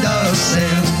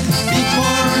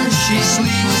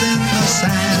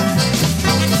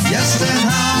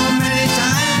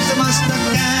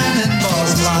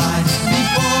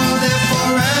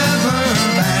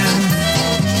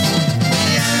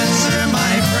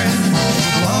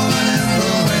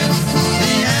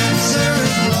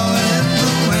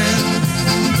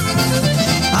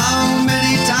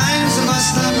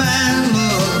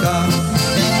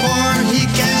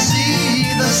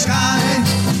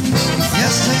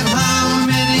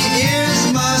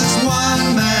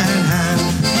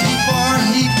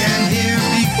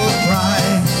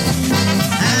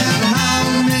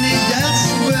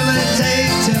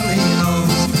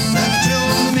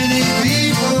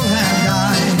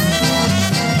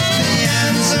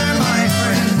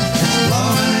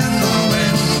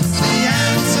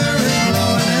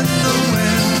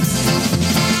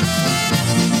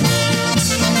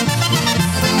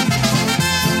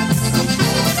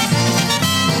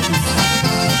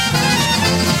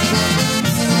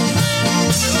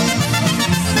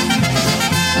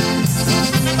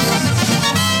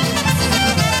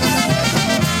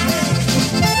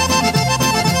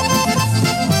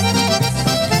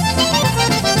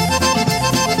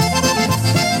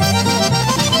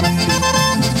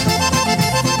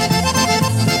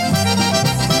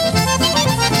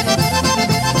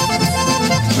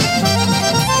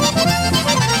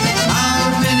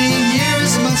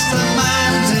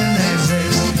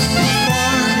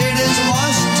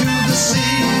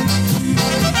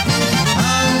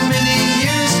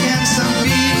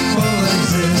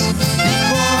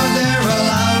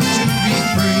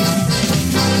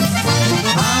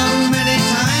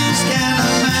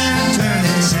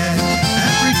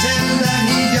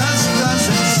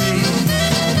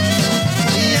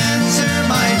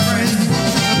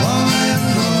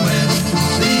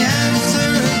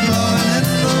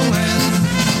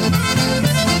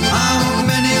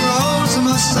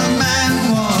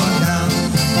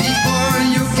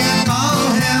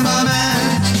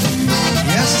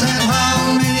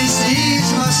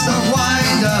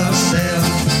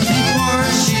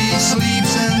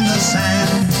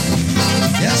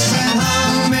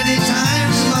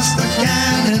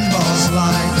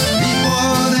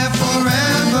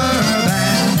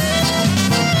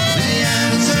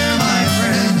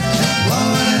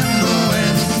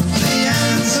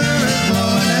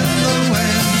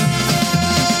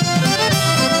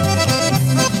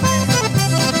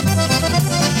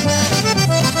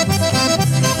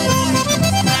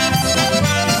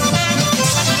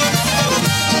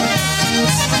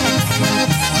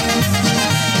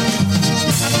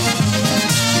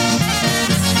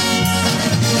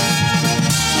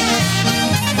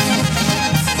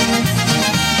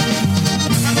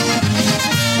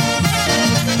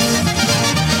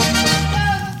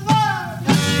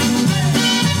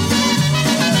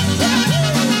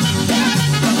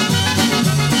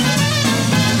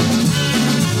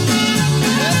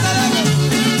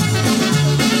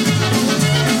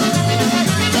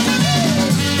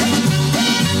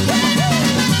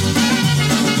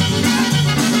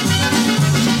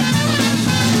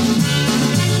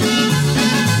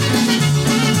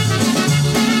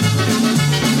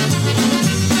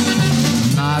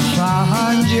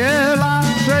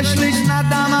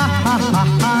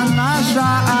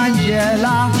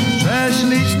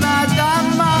śliczna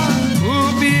dama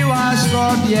kupiła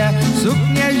sobie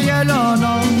suknię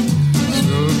zieloną.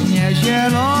 Suknię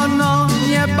zieloną,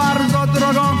 nie bardzo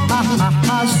drogą, ha, ha,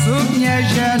 ha, suknię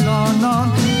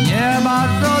zieloną, nie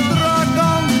bardzo drogą,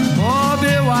 bo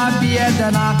była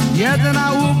biedna,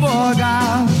 biedna uboga.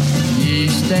 I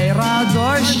z tej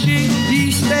radości,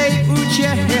 i z tej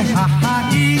uciechy, ha, ha,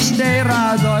 i z tej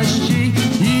radości,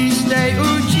 i z tej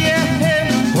uciechy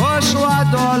poszła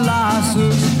do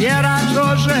lasu zbierać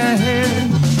orzechy.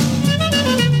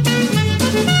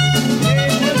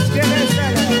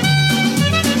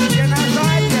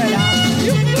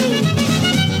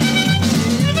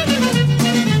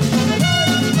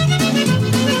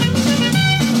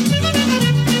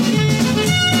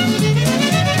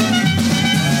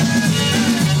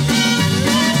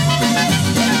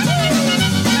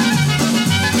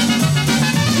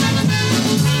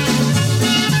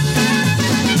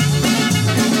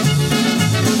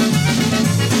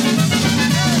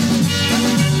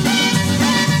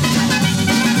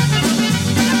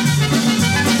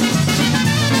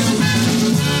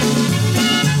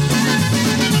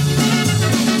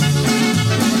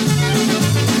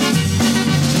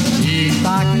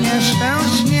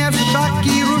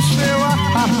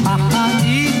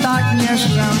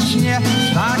 Nieszczęśnie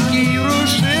taki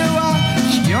ruszyła,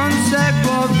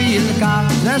 śpiącego wilka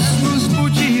ze snu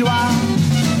zbudziła.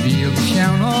 Wilk się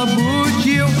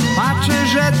obudził, patrzy,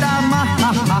 że dama,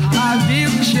 ha, ha, ha.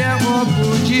 Wilk się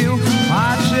obudził,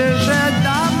 patrzy, że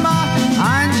dama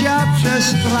Andzia przez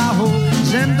strachu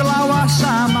zemdlała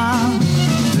sama.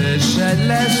 Wyszedł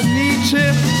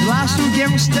leśniczy z lasu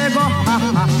gęstego, ha,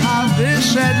 ha, ha.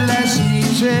 Wyszedł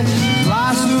leśniczy z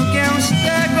lasu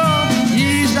gęstego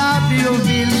i zabił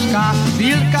wilczka,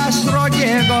 wilka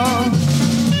srogiego.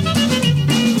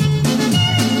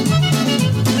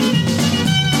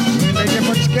 Będzie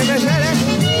polskie wesele.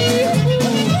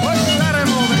 Po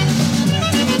staremu.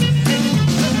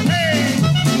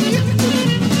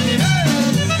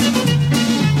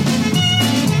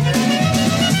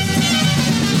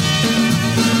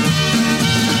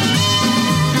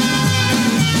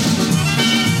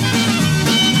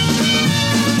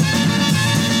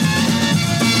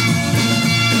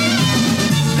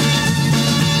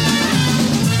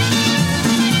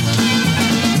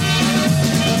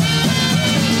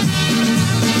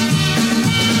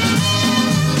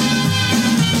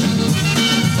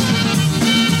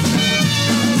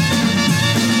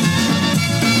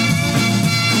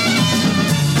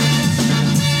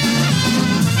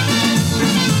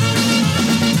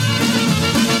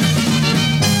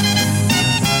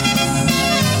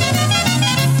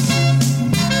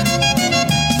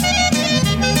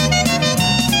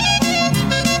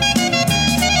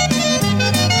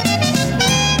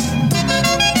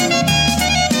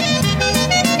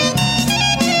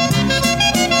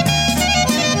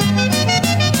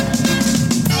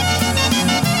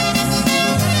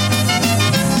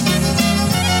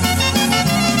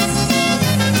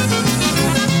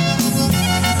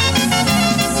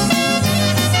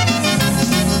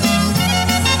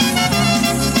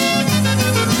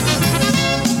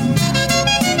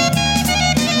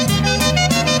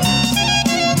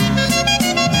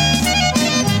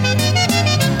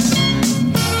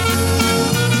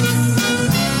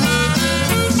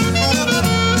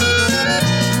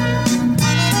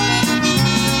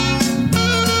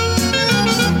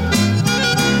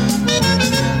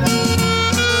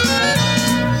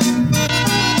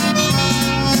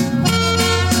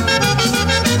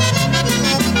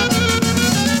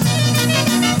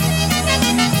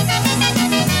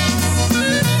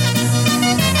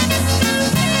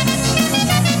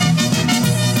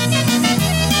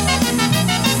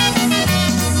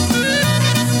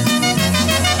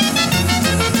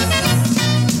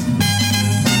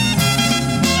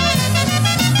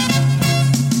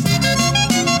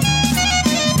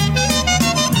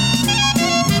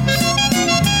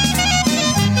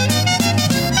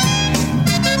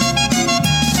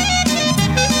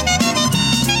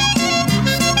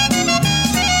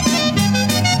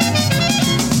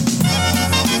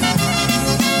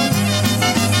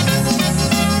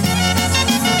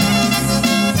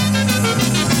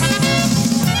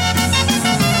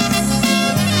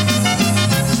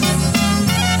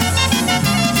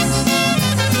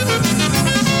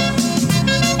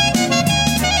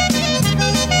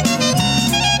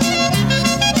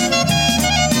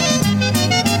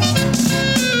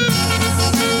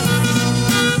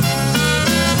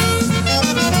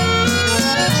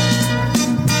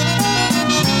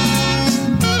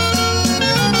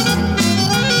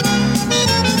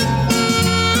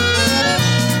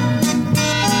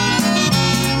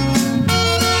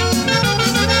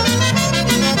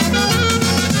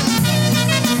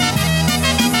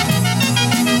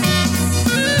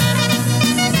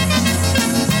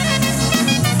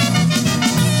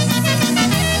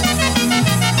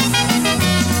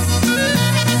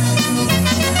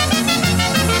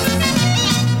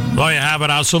 Well, you have it.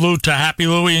 Our salute to Happy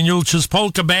Louie and Yulch's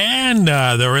Polka Band.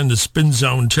 They're in the spin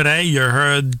zone today.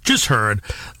 You just heard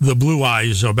the Blue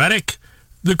Eyes Obetic,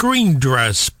 the Green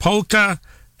Dress Polka,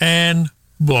 and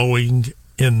Blowing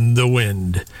in the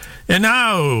Wind. And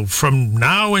now, from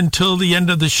now until the end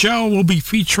of the show, we'll be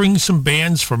featuring some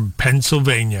bands from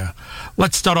Pennsylvania.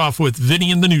 Let's start off with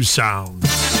Vinny and the New Sound.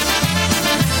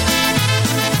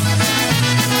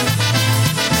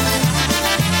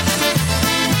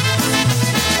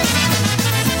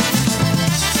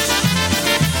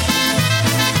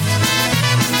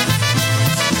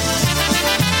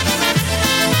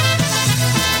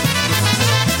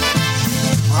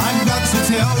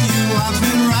 Tell you I've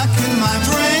been racking my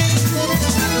brain,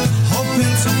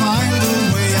 hoping to find a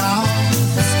way out.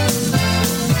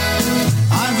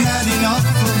 I've had enough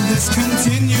of this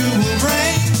continual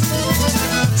rain.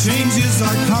 Changes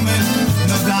are coming,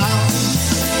 no doubt.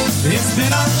 It's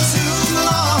been a too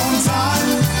long time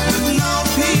with no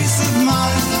peace of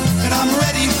mind, and I'm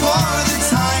ready for the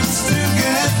times to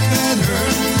get better.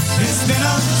 It's been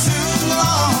a too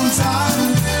long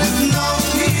time with no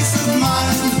peace of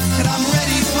mind, and I'm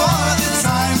ready for the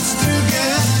times to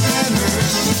get better.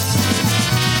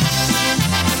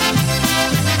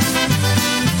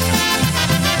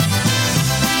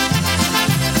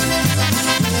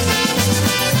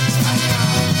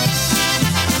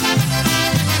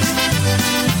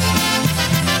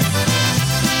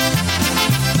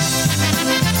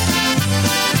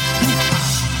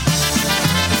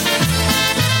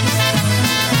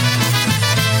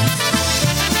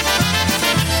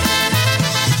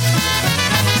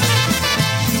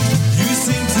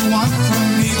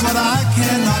 What I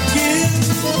cannot give,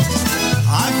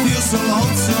 I feel so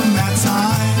lonesome at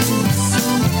times.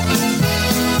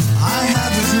 I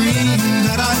have a dream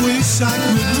that I wish I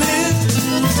could live.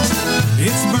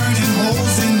 It's burning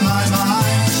holes in my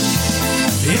mind.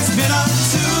 It's been a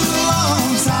too long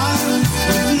time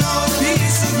with no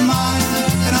peace of mind,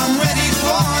 and I'm ready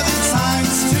for the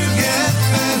times to get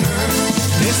better.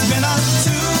 It's been a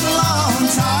too long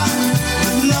time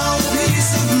with no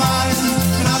peace of mind,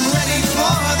 and I'm ready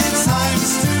for the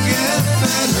times to get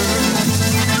better.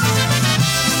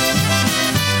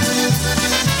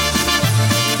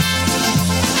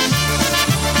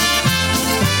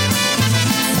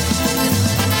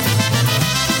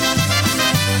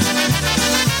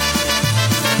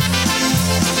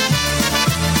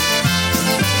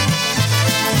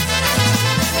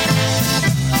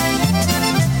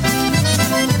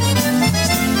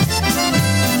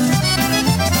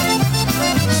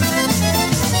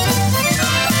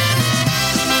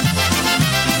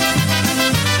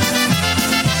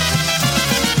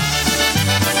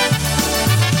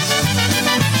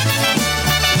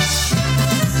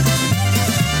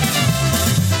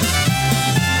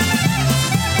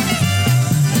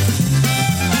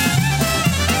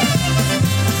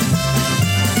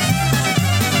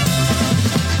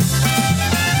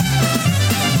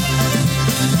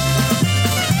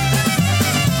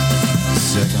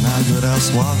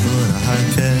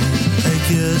 Swagarake,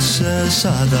 Ekisha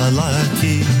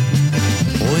Shadalaki,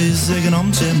 Oizignom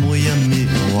Chemuyami,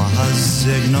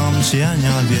 Wahazignom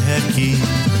Chianya Viheki,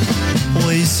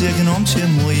 Oizignom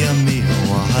Chemuyami,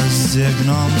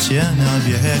 Wahazignom Chianya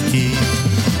Viheki,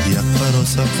 Yakaro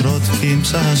Sakrot Kim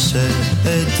Shashe,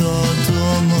 Eto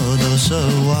Tumodo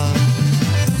Shawa,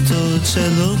 Tu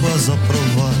Cheluba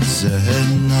Zaprova,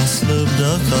 Zehena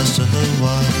Slubda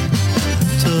Kashawa.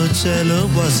 To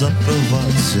celuba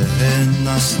zaprowadź,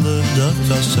 nas lub do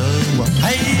kościoła.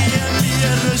 Hej,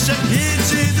 bierze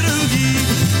pięci drugi,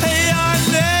 hej, a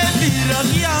nie wirok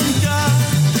Janka.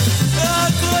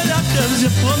 Akurat się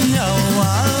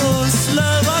zapomniała o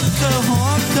słowach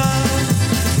kochonka.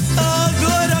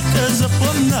 Akurat się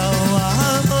zapomniała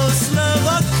o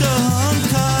słowach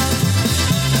kochonka.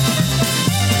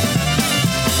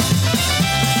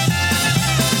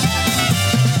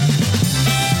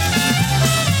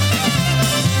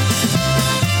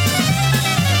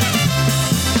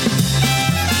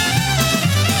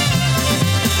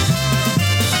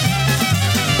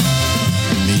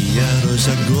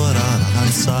 Agora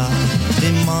hansa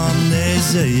imam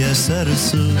neze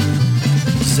sersu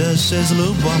Zeshe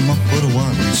zluba ma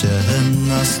porwanche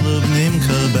nas lubnim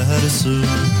kalbersu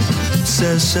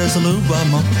Zeshe zluba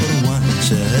ma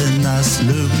porwanche nas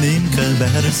lubnim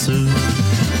kalbersu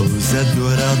Uzet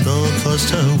gora do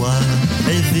kościoła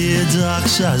Ewidak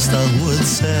szasta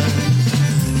wódce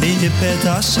I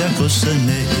petasia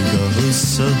koszenego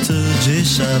Uso tu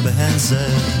dzisza benze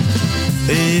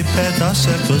I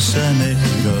petasia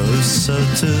koszenego Uso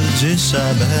tu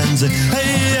dzisza benze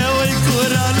Hej, oj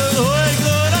koralu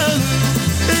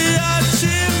Ja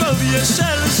ci mówię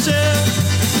szersze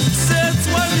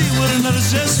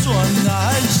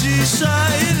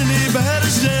Saini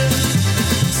berze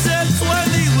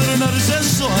Setwani vırnarze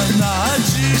soğana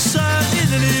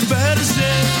Saini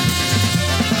berze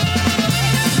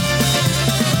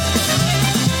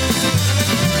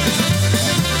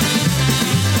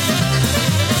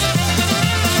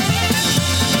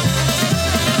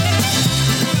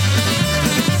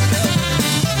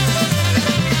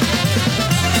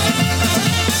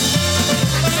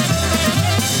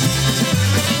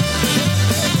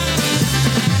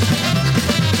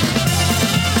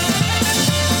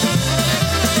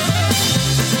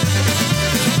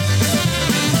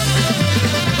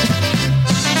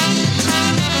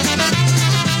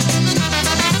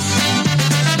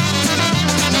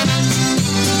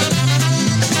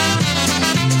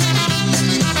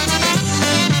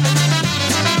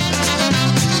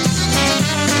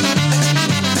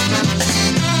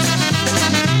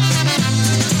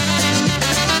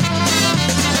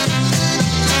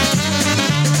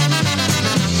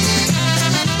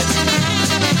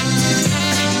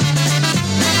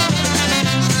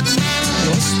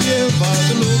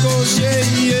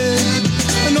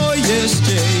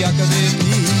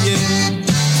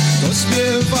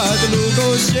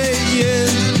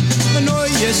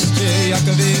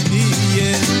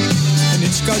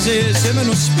Se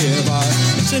meno śpiewa,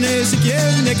 czy nie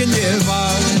zgięnie gniewa,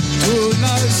 tu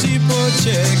nas i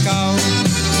poczekał.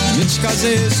 Niczka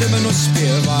se meno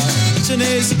śpiewa, czy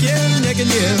nie zgięnie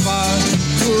gniewa,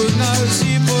 tu nas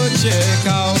i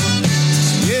poczekał.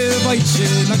 Śpiewajcie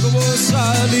na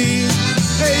głosali,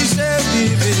 hej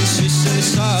zebi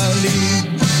wyższy sali.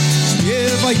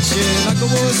 Śpiewajcie na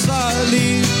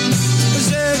głosali,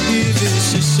 zebi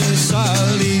wyższy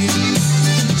sali.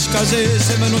 Każe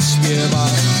se meno śpiewa,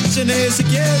 czy nie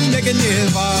zgięnie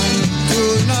gniewa,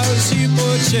 tu nas i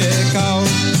poczekał.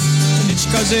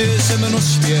 Niczka se meno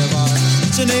śpiewa,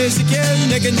 czy nie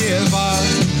zgięnie gniewa,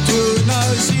 tu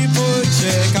nas i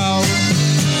poczekał.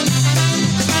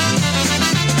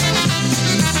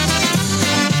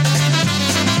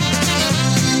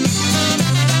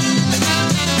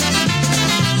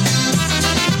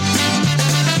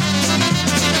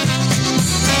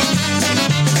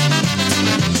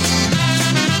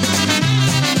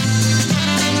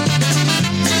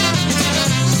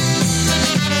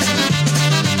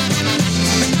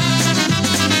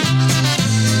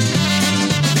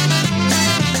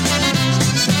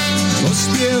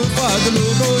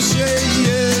 Długo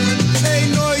sieje, ej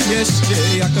no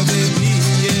jeszcze jak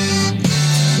wypije.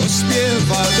 Bo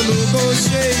śpiewa długo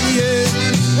sieje,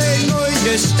 ej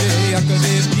no jeszcze jak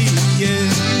wypije.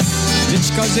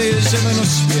 Niczka ze meno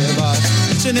śpiewa,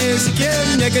 czy nie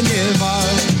zgięnie gniewa,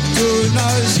 tu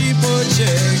nas i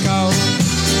poczekał.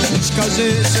 Niczka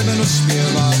ze meno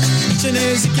śpiewa, czy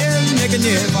nie zgięnie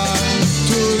gniewa,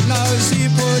 tu nas i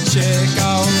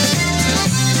poczekał.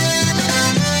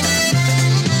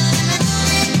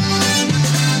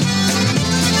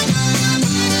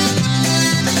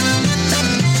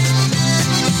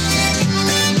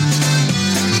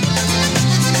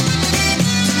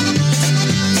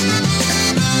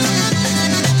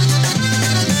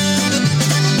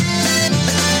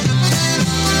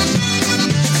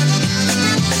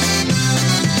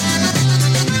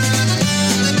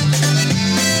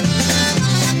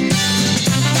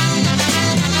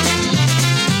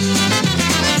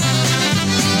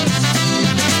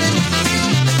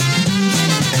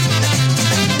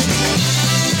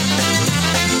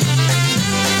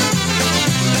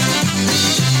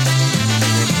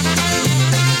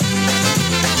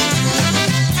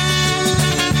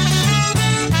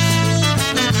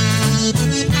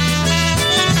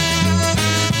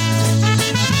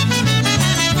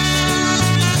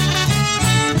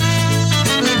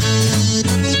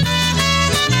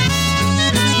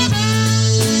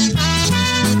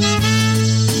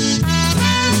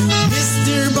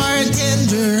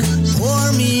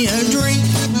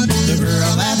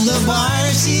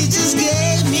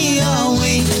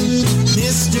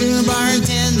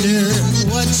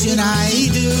 should I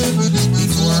do?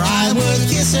 Before I would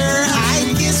kiss her,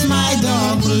 I'd kiss my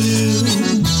dog Blue.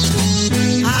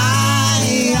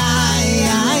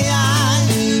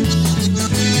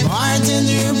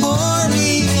 Bartender, pour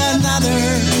me another.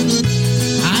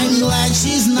 I'm glad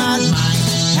she's not mine.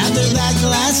 After that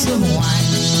glass of wine,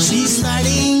 she's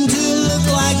starting to look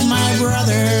like my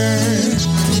brother.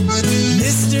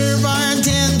 Mr.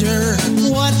 Bartender,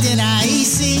 what did I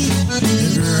see?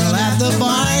 The girl at the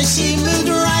bar, she moved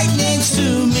right next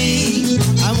to me.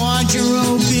 I want your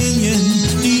opinion.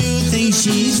 Do you think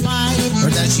she's fine?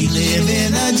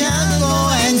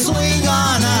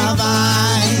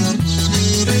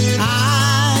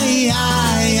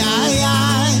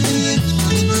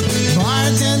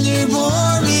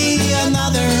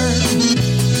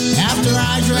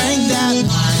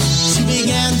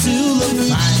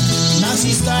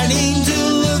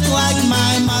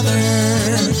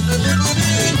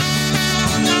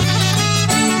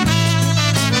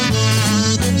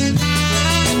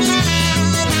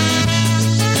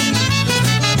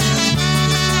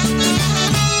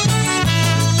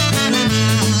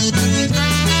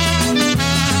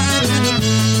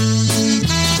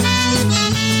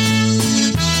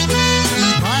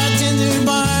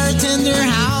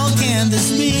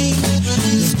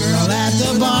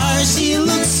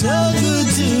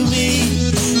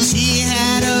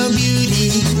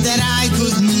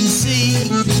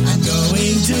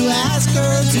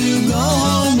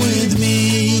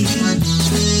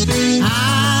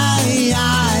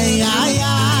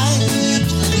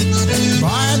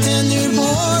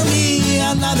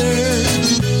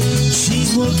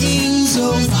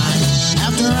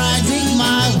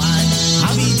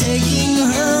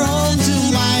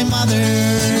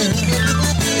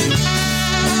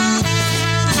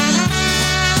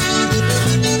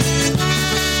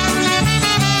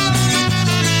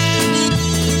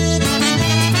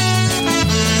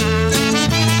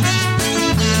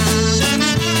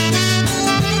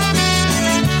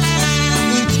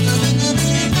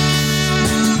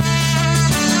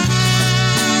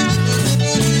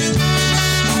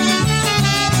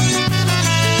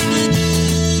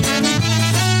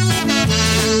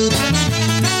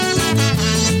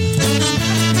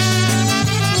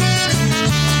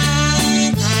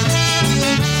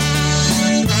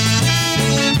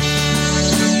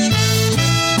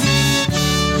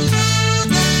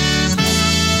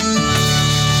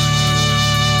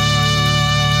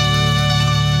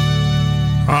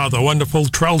 The wonderful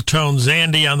Trelltones,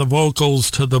 Andy on the vocals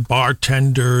to the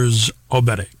Bartender's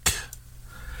Oberek.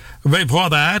 Before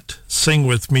that, Sing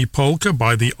With Me Polka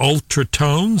by the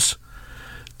Ultratones.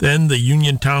 Then the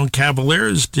Uniontown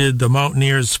Cavaliers did the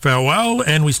Mountaineers' Farewell,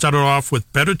 and we started off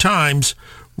with Better Times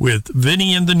with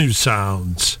Vinny and the New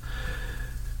Sounds.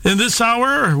 In this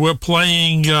hour, we're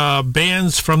playing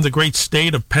bands from the great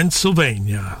state of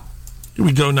Pennsylvania. Here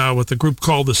we go now with a group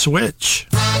called The Switch.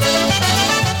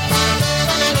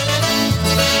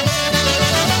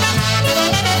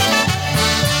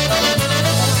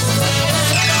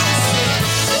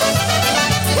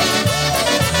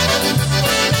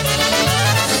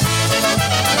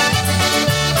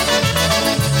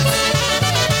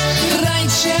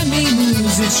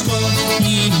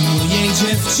 I mojej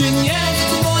dziewczynie,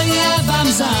 bo ja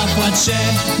wam zapłaczę,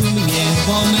 niech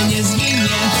po mnie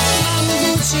zginie. Mam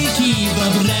buciki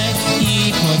dobre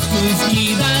i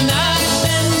podkówki dana,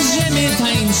 będziemy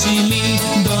tańczyli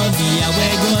do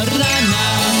białego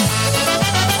rana.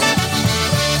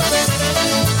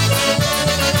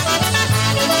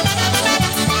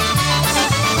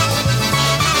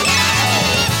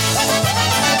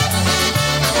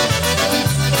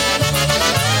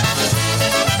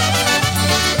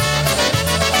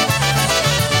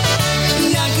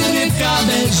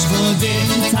 Bez wody,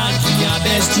 tak ja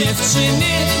bez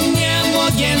dziewczyny nie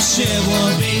mogę się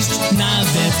wyjść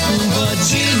nawet pół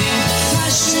godziny.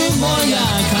 Kasiu, moja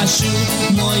Kasiu,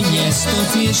 moje 100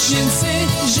 tysięcy,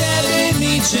 żeby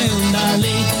mi cię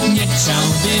dali, nie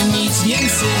chciałbym nic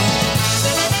więcej.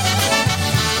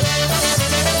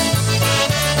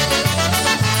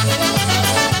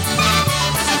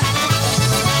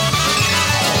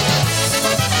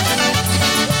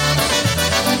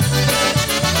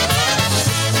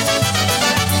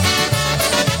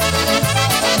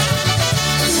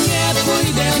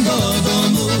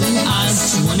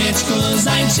 Słoneczko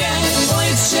zajdzie,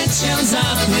 ojcze cię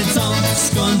zapytą,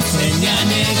 skąd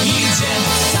plenianek idzie.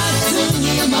 Tatu,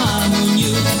 nie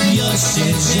mamuniu, już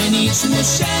się żenić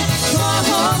muszę,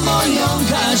 kocho moją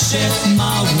Kasię,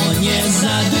 mało nie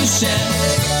zaduszę.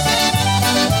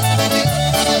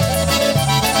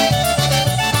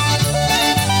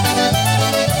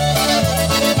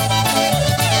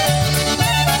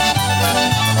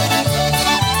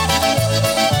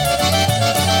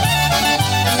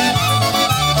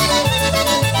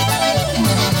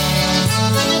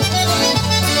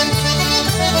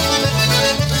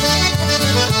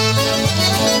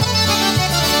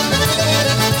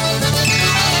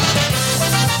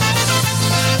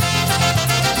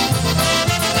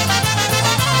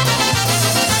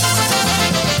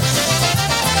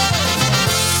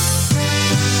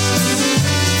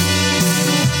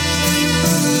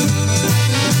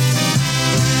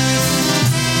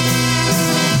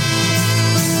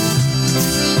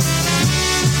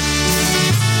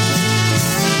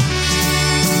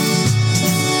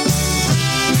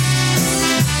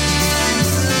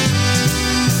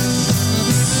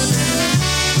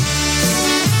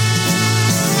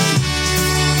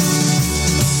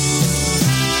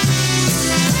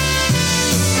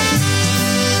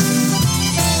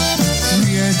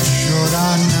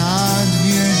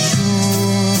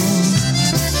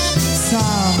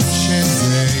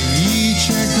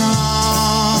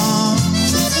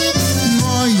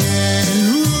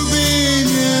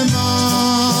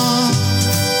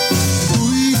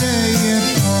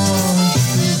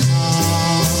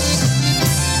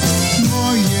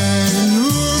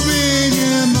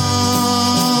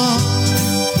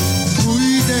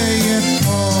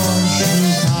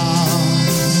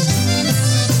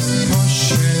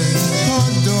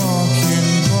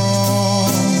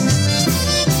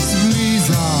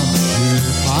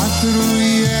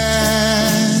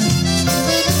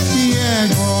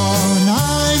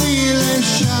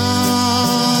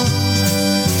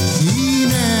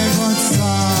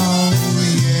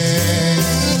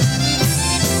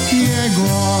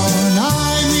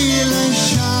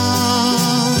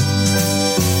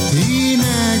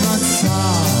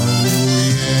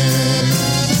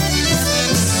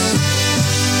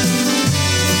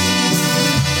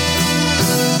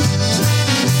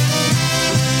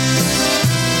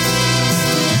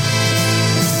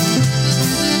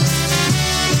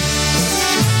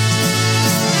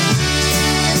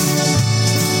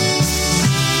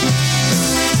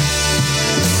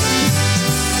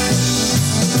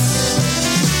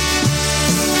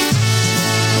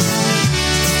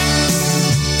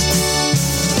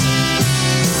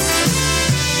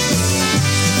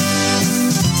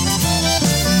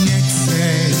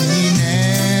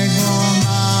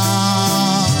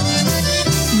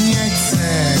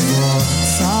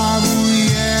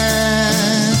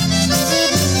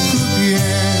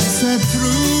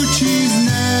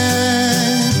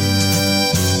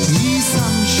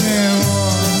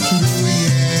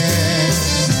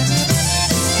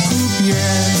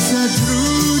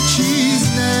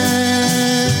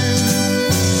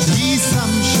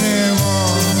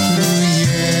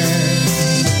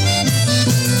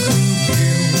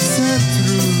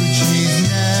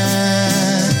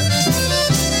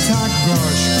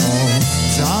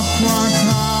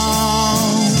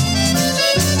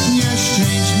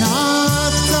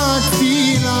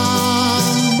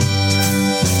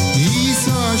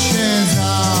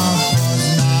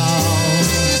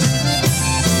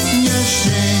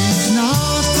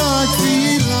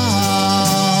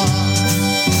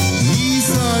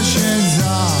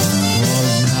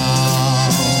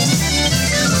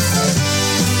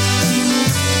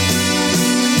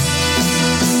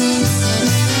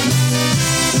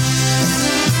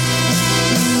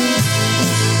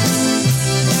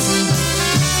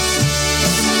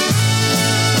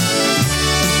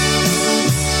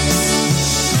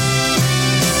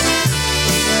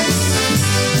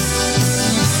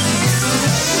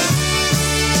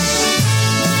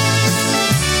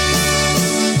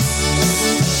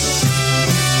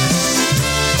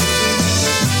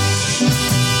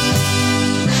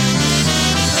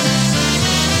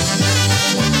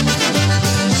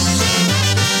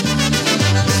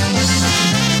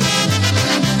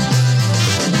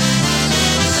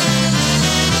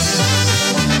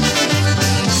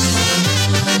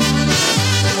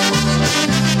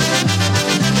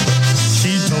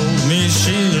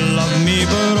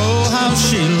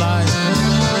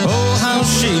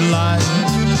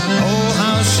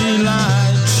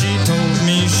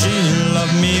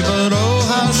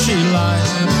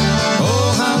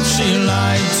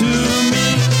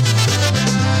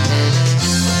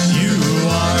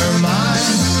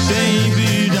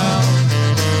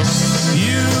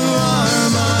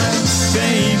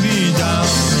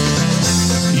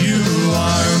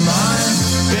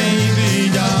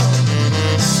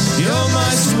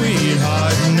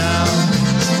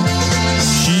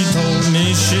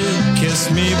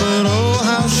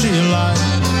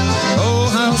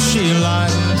 she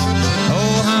lied.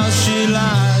 Oh, how she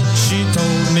lied. She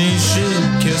told me she'd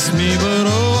kiss me, but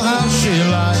oh, how she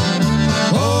lied.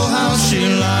 Oh, how she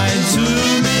lied to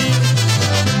me.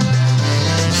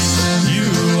 You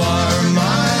are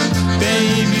my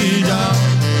baby doll.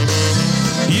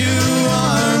 You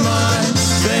are my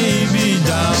baby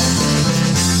doll.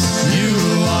 You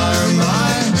are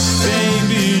my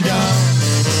baby doll.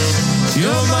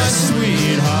 You're my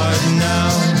sweetheart now.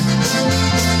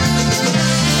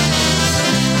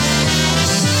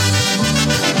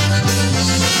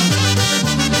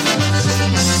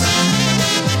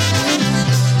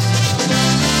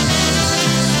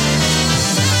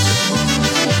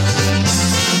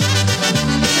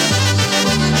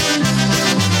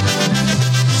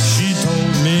 She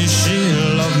told me she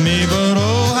loved me, but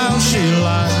oh, how she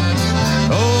lied.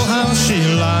 Oh, how she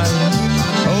lied.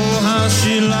 Oh, how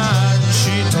she lied.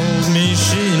 She told me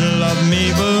she loved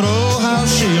me, but oh, how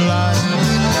she lied.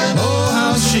 Oh,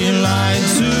 how she lied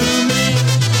to me.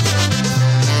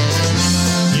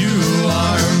 You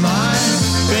are my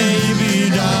baby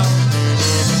doll.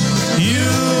 You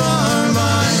are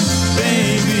my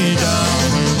baby doll.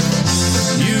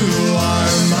 You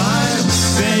are my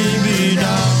baby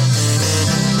doll.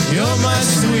 You're my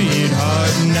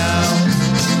sweetheart now.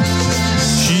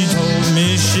 She told me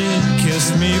she'd kiss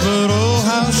me, but oh,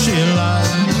 how she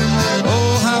lied.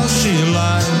 Oh, how she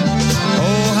lied.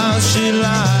 Oh, how she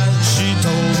lied. She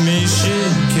told me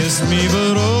she'd kiss me,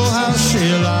 but oh, how she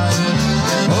lied.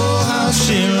 Oh, how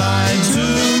she lied to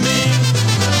me.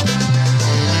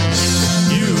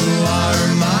 You are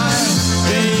my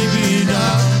baby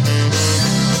doll.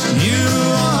 You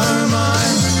are my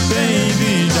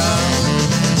baby doll.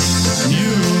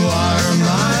 You are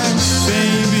my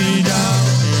baby doll.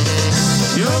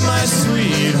 You're my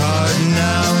sweetheart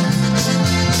now.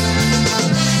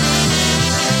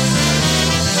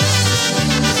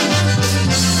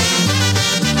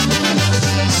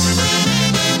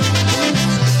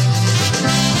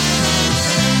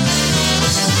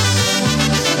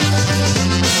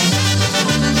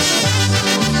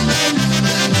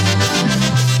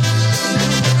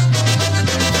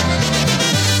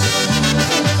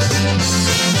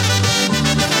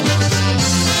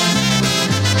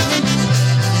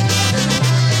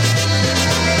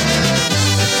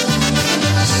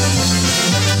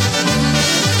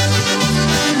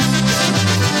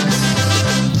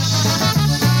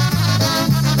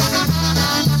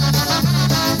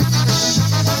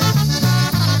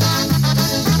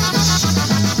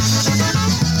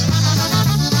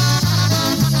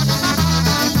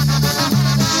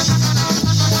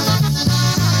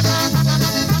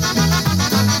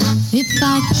 If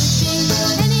I could be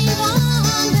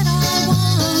anyone that I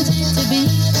wanted to be,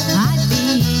 I'd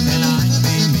be me,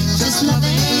 just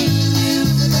loving you.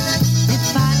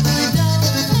 If I could go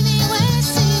anywhere,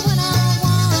 see what I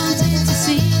wanted to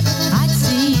see, I'd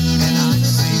see me,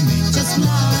 just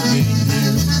loving you.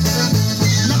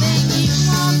 Loving you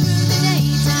all through the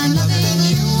daytime, loving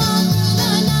you all through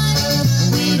the night.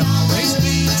 We'd always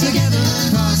be together,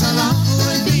 'cause our love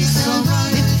would be so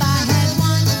right. If I had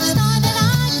one star that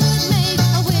I could make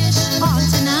a wish on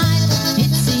tonight,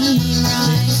 it seemed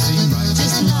right,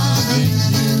 just loving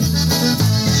you.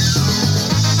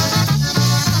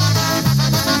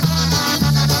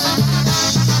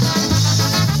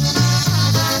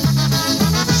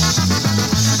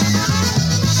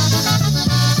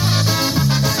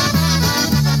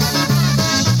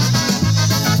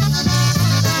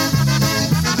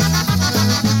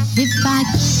 If I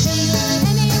could be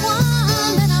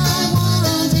anyone that I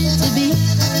wanted to be,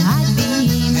 I'd be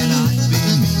me,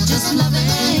 just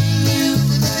loving you.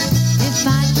 If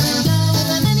I could go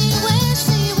anywhere,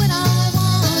 see what I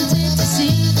wanted to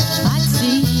see, I'd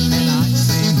see me,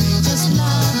 just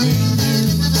loving you.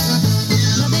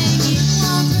 Loving you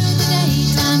all through the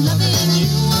daytime, loving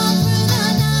you all through the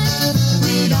night.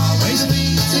 We'd always be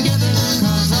together,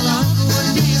 'cause our love would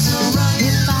be so right.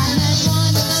 If I had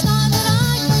one star that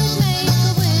I could make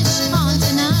a wish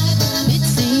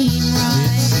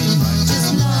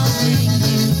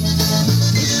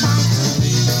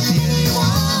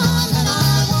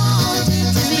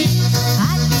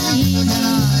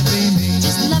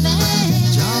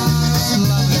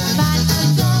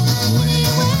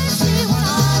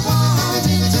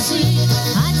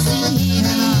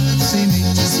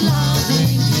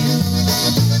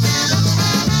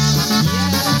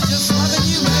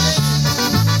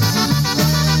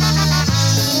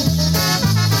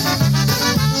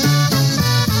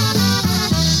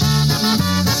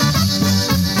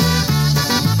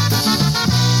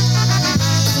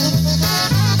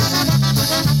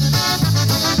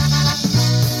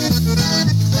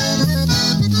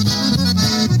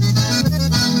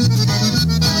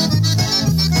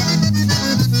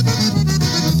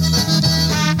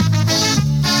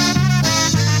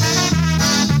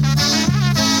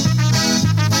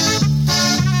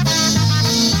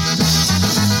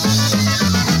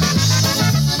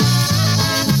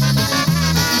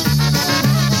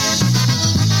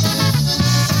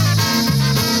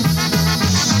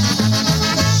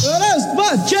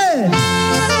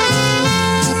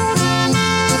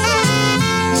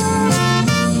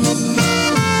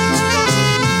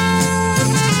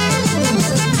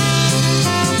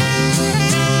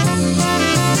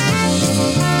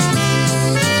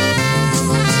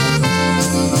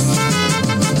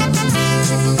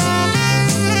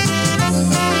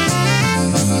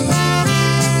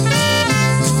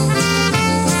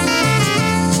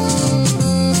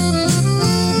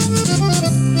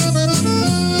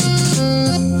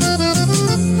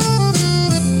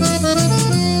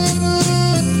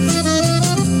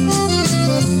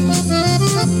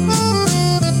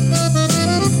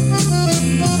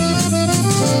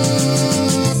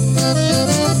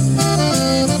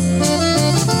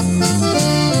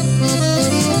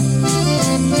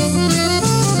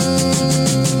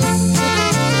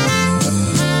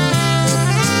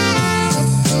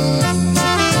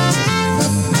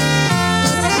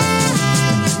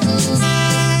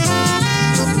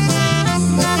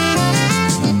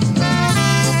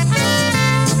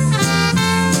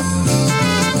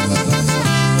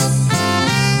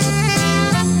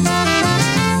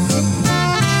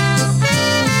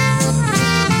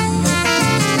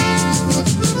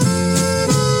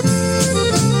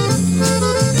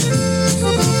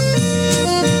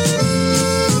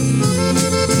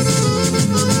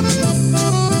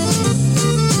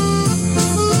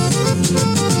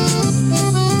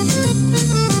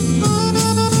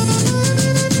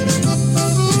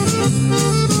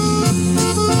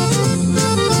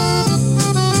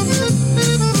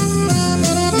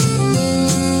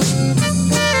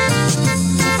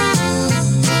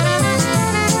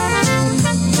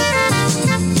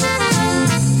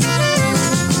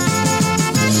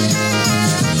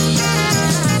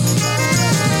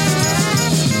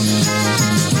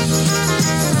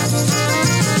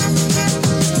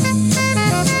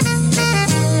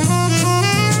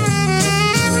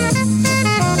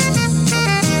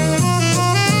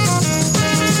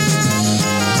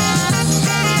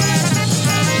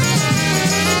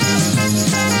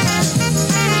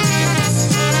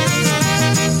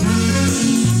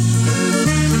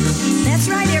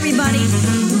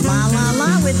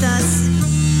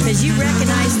because you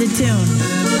recognize the tune.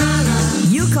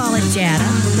 You call it Jada,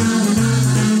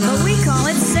 but we call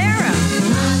it Sarah.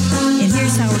 And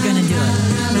here's how we're going to do it.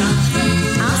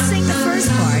 I'll sing the first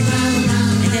part,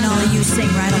 and then all of you sing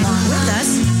right along with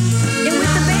us and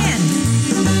with the band.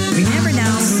 Remember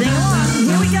now, sing along.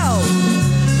 Here we go.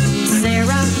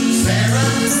 Sarah, Sarah,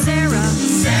 Sarah,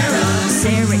 Sarah,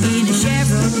 Sarah in a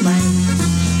Chevrolet.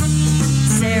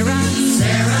 Sarah,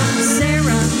 Sarah,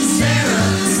 Sarah, Sarah,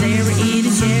 Sarah in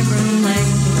a Chevrolet.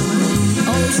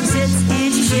 Oh, she sits and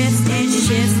she shifts and she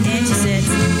shifts and she sits.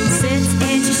 Sits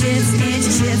and she shifts and she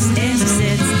shifts and she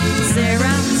sits.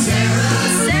 Sarah, Sarah,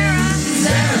 Sarah,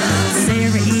 Sarah,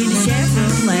 Sarah in a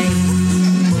Chevrolet.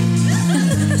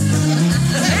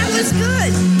 That was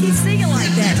good. Keep singing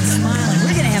like that and smiling.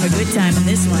 We're going to have a good time in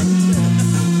this one.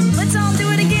 Let's all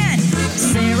do it again.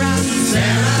 Sarah,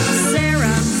 Sarah,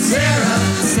 Sarah, Sarah,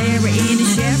 Sarah in a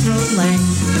Chevrolet.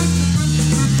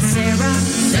 Sarah,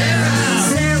 Sarah,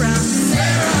 Sarah,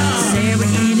 Sarah, Sarah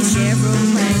in a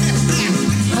Chevrolet.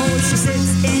 Oh, she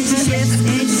sits and she shifts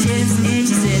and she shifts and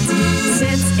she sits.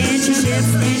 Sits and she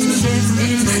shifts and she shifts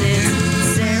and she sits.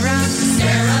 Sarah,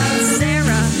 Sarah,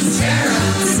 Sarah, Sarah,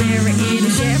 Sarah in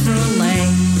a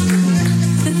Chevrolet.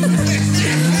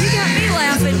 You got me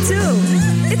laughing too.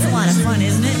 It's a lot of fun,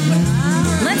 isn't it?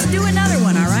 Let's do another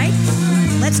one, all right?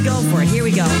 Let's go for it. Here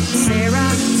we go. Sarah,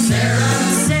 Sarah,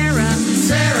 Sarah,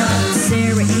 Sarah,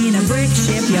 Sarah in a brick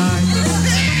shipyard.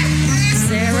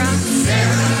 Sarah,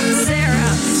 Sarah,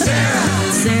 Sarah, Sarah,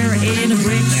 Sarah in a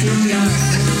brick shipyard.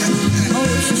 Oh,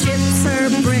 she ships her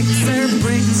bricks,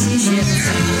 she ships.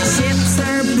 Ships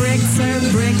her bricks,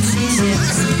 she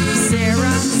ships.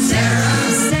 Sarah, Sarah,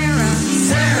 Sarah,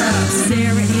 Sarah,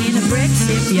 Sarah in a brick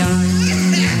shipyard.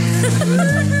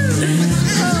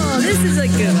 Oh, this is a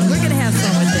good one. We're going to have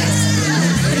fun with this.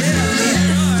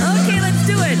 Okay, let's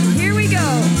do it. Here we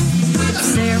go.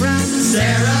 Sarah,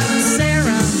 Sarah,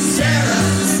 Sarah, Sarah,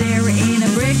 Sarah in a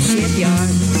brick shipyard.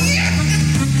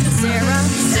 Sarah,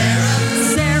 Sarah,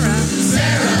 Sarah,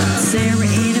 Sarah, Sarah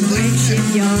in a brick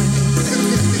shipyard.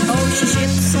 Oh, she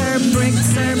ships her bricks,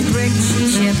 she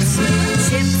ships.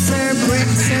 Ships her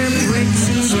bricks,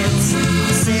 she ships.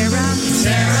 Sarah,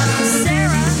 Sarah,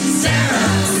 Sarah, Sarah,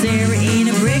 Sarah in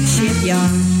a brick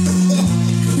shipyard.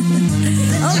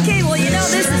 Okay, well, you know,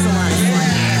 this is a lot of fun.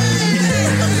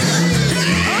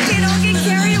 Okay, don't get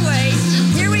carried away.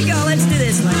 Here we go, let's do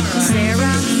this one.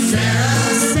 Sarah,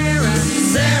 Sarah, Sarah,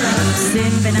 Sarah,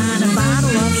 sipping on a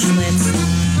bottle of Schlitz.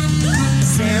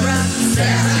 Sarah,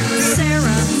 Sarah,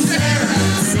 Sarah, Sarah,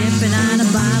 sipping on a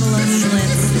bottle of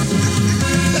Schlitz.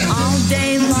 All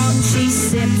day long she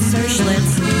sips her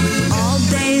Schlitz. All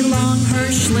day long her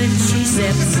Schlitz she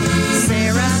sips.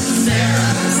 Sarah,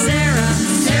 Sarah, Sarah,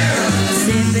 Sarah,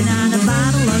 sipping on a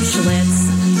bottle of Schlitz.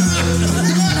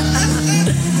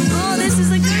 Oh, this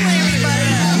is a good one, everybody.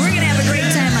 We're going to have a great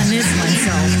time on this one,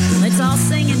 so let's all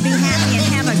sing and be happy and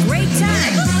have a great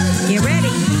time. Get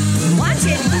ready. Watch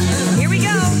it. Here we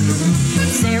go.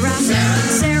 Sarah, Sarah,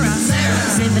 Sarah, Sarah,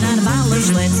 sipping on a bottle of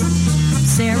Schlitz.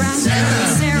 Sarah, Sarah,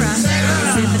 Sarah,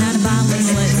 Sarah, sipping on a bottle of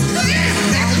Schlitz.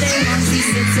 All day long she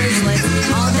sips her Schlitz.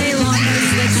 All day long her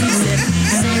Schlitz she sips.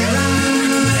 Sarah,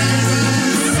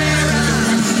 Sarah,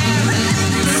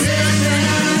 sipping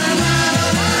on a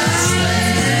bottle of Schlitz.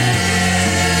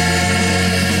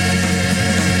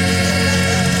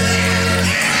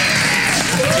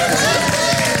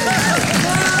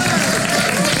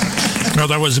 Well,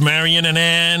 that was Marion and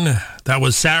Ann. That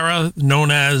was Sarah,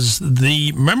 known as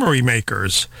the Memory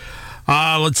Makers.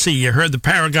 Let's see, you heard the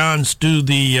Paragons do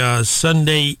the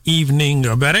Sunday Evening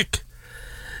Vedic.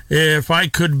 If I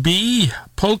Could Be,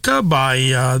 Polka by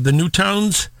the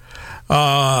Newtowns.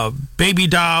 Baby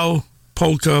Doll,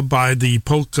 Polka by the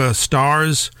Polka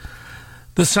Stars.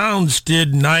 The Sounds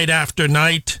did Night After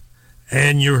Night.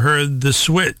 And you heard The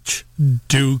Switch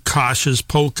do Kosh's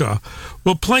Polka.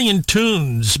 We're playing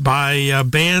tunes by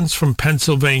bands from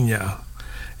Pennsylvania.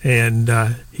 And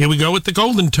here we go with the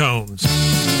Golden Tones.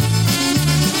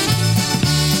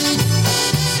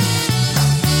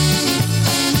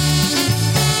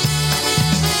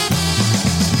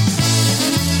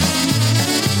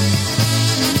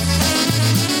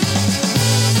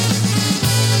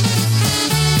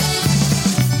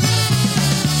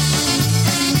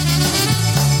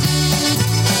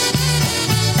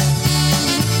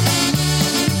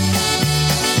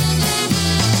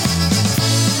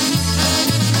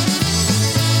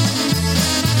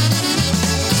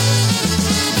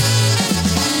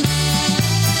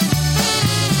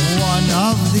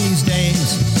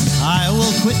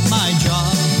 Quit my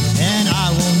job and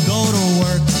I won't go to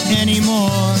work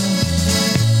anymore.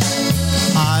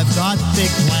 I've got big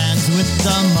plans with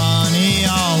the money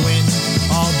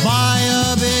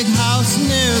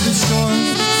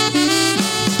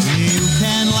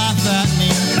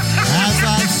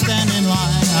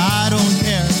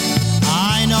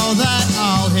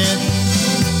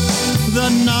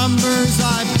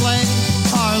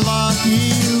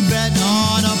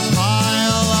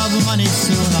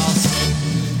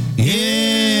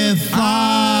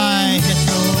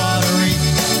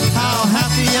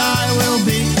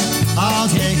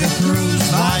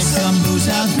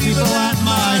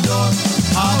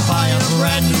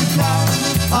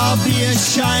I'll be a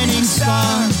shining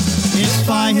star. If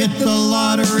I hit the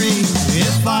lottery,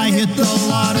 if I hit the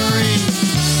lottery.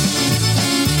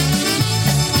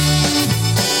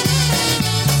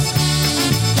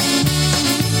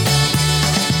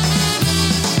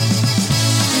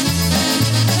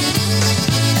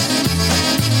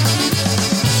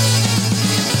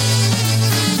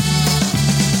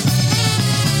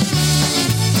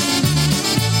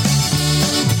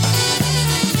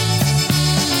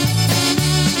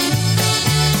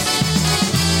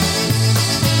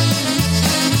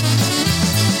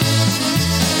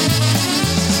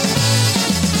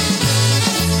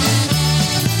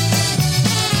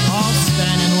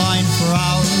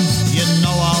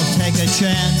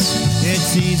 Chance.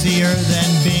 It's easier than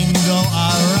bingo.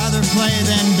 I'd rather play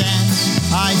than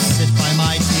dance. I sit by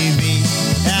my TV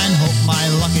and hope my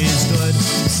luck is good.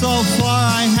 So far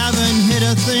I haven't hit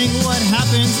a thing. What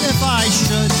happens if I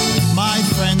should? My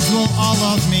friends will all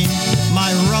love me. My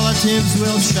relatives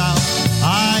will shout,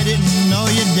 I didn't know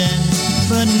you did,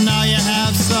 but now you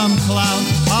have some clout.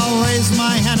 I'll raise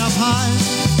my hand up high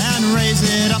and raise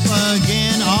it up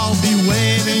again. I'll be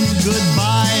waving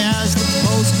goodbye as the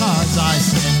postcards I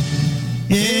send.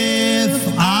 If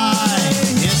I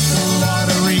hit the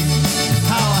lottery,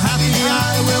 how happy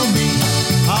I will be.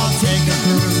 I'll take a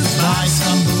cruise, buy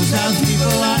some booze, have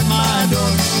people at my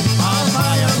door. I'll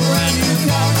buy a brand new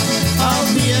car, I'll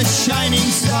be a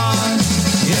shining star.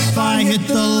 If I hit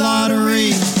the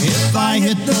lottery, if I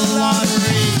hit the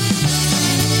lottery.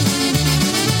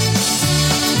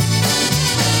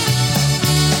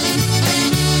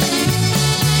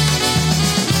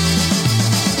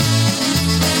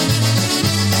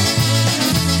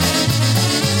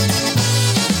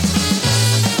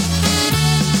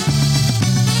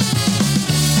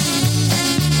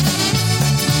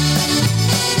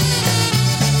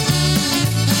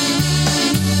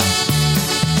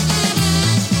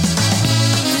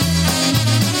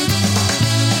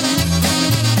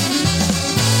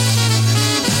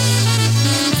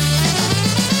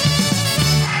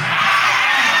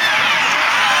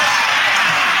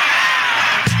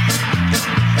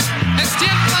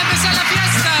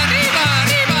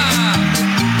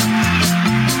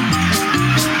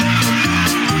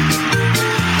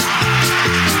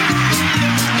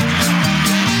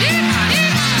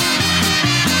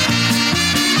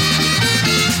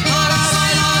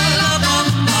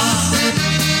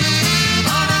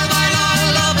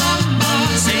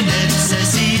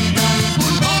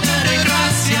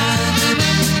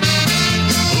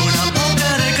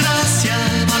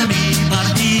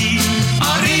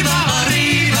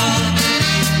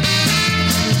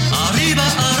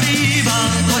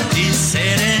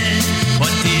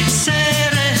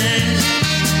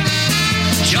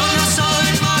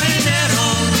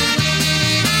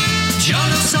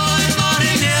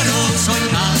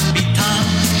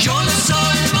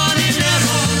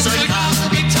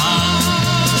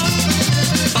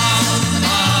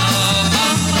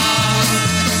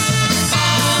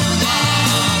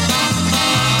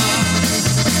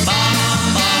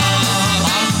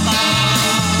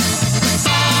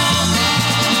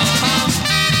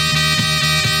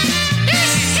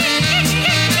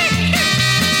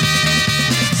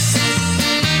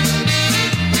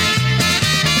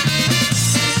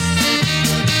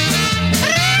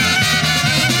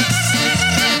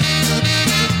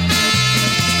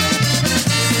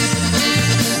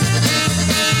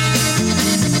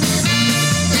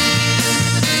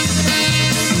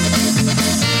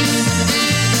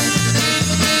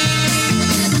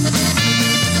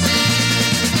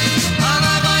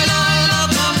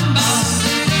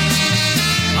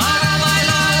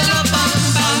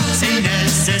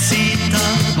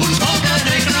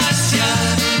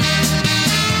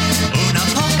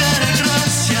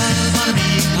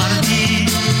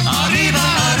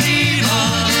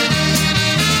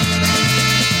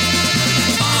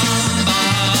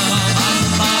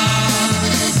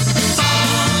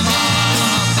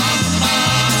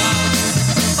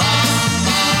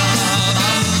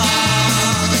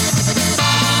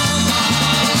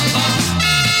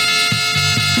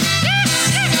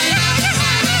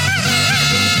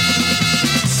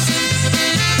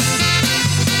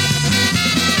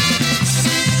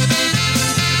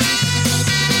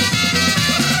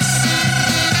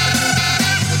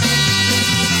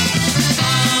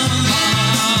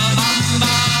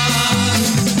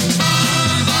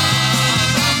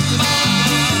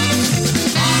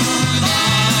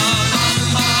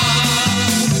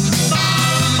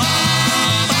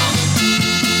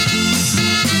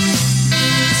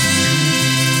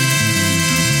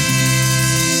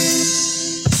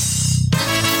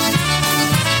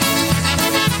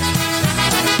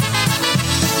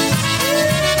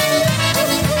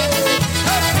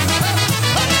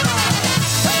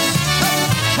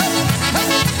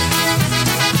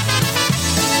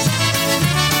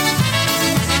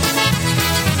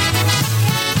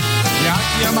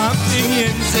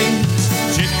 pieniędzy,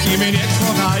 dziewki mnie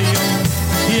kochają.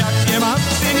 Jak nie mam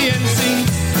pieniędzy,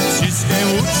 wszystkie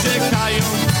uciekają.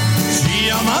 Czy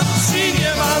ja mam, czy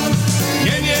nie mam,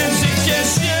 pieniędzy w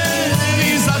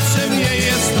kieszeni, zawsze mnie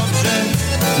jest dobrze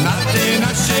na tej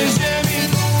naszej ziemi.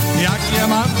 Jak nie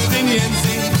mam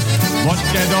pieniędzy,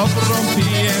 wodkę dobrą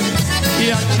piję.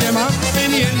 Jak nie mam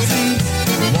pieniędzy,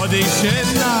 wody się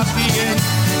napiję.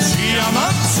 Czy ja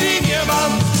mam, czy nie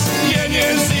mam,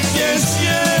 pieniędzy w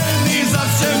kieszeni,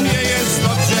 zawsze mnie jest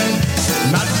dobrze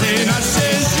na tej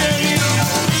naszej ziemi.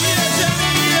 Jedziemy,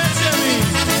 jedziemy.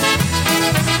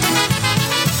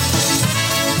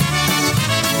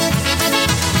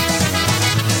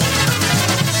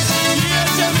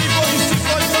 Jedziemy, bońscy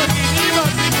Polkowi, nie ma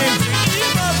pieniędzy, nie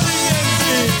ma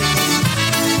pieniędzy.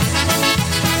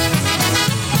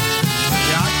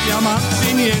 Jak ja mam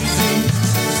pieniędzy,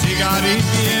 cygary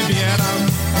nie bieram.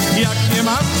 Jak nie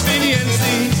mam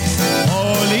pieniędzy, po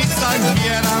ulicach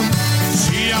zbieram.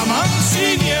 Czy ja mam,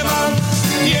 czy nie mam,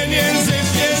 pieniędzy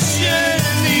w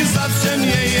kieszeni, zawsze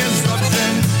mnie jest dobrze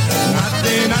na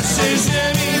tej naszej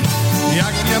ziemi.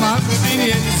 Jak nie mam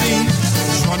pieniędzy,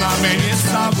 żona mnie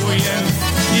stawuje.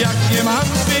 Jak nie mam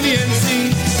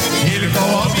pieniędzy, tylko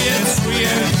obiecuję.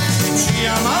 Czy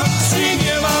ja mam, czy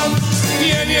nie mam,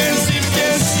 pieniędzy w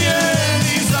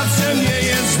kieszeni, zawsze mnie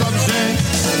jest dobrze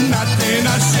na tej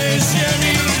naszej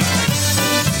ziemi.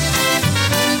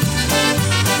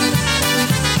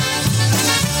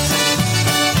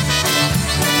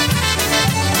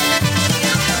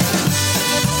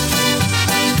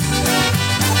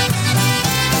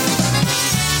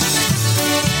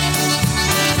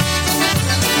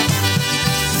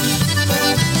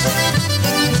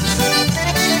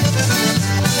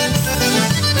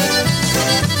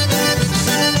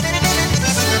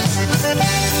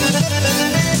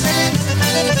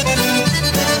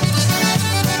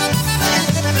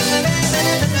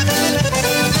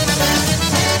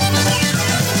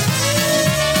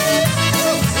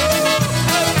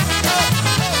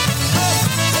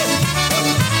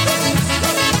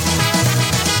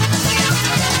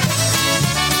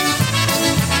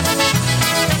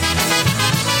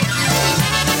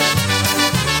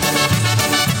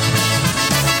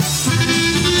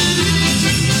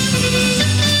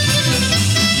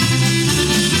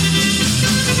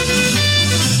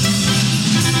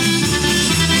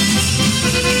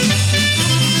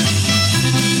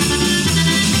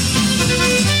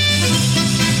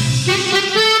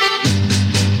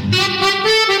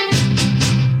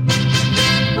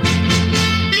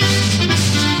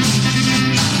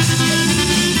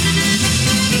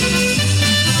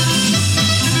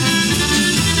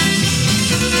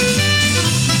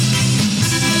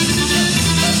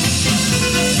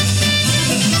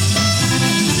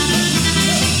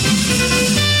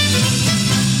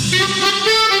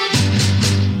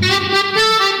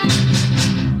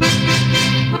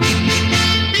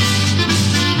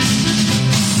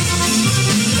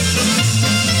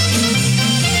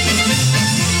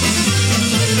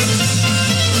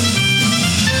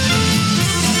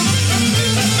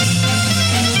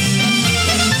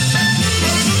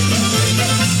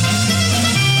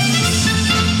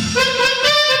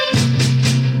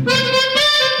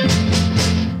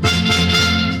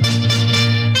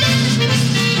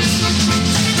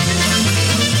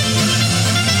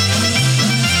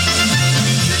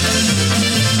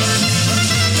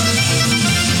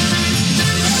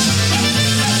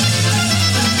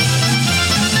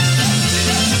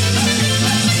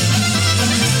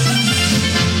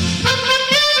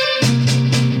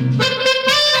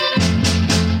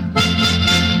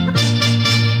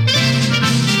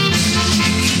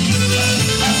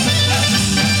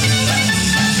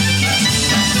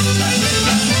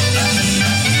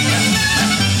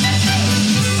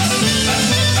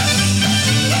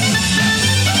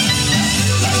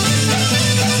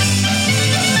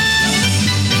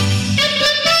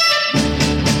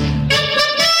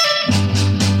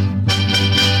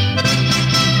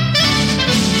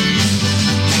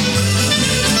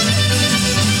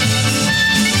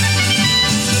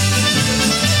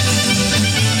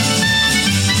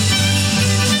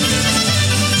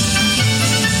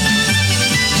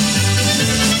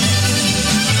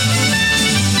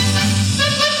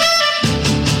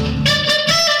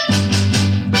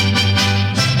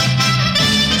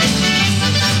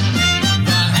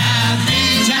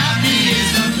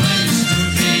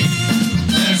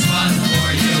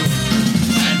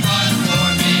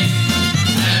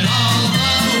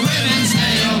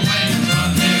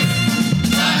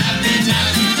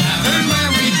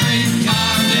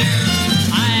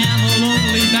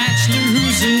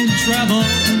 trouble.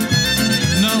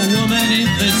 No woman in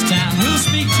this town will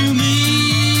speak to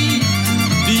me,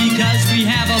 because we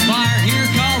have a bar here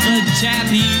called the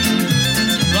Tappy.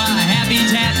 The Happy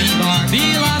Tappy Bar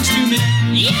belongs to me.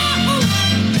 Yahoo!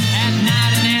 At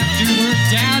night and after work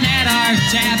down at our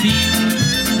Tappy,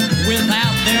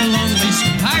 without their lonely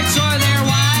sweethearts or their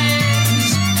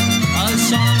wives, a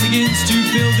song begins to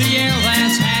fill the air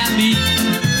that's happy.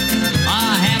 A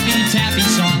happy tappy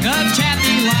song of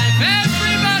tappy life.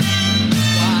 Everybody!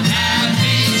 The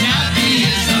Happy Tappy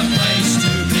is the place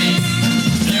to be.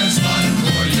 There's fun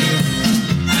for you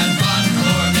and fun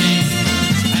for me,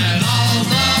 and all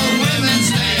the women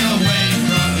stay away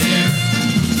from here.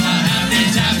 The Happy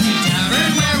Tappy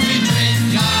Tavern where we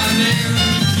drink our beer.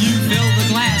 You fill the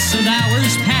glass and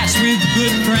hours pass with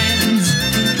good friends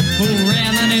who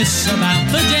reminisce about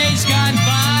the days gone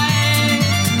by.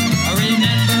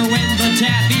 Remember when the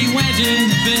Tappy went in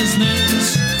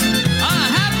business? A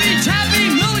happy Tappy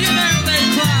millionaire, they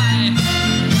cry.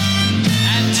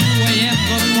 At 2 a.m.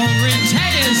 the phone rings.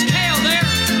 Hey, is Kale there?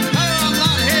 No, I'm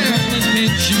not here. The pin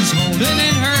she's holding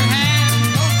in her hand.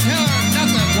 Don't tell her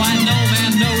nothing. Why, no,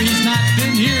 man, no, he's not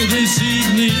been here this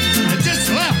evening. I just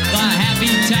left. The Happy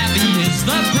Tappy is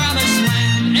the promised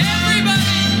land.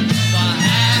 Everybody! The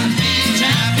Happy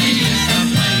Tappy is the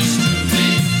place to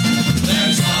be.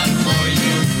 There's fun for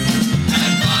you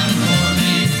and fun for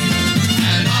me,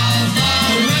 and all the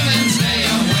women stay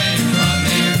away from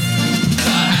here.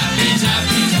 The Happy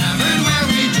Tappy Tavern where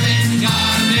we drink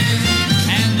our beer.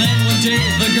 And then one day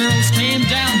the girls came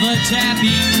down the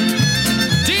Tappy,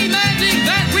 demanding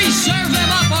that we serve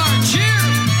them up our cheer.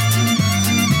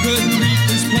 Good grief,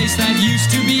 this place that used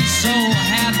to be so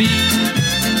happy.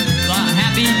 The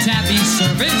Happy Tappy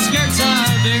serving skirts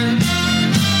are there.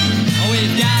 Oh,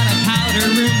 we've got a powder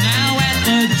room now at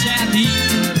the Tappy,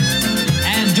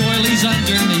 and doilies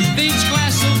underneath each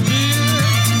glass of beer.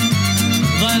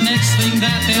 The next thing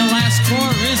that they'll ask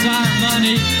for is our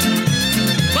money,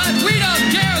 but we don't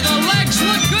care, the legs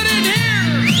look good in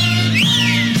here.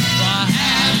 The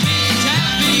Happy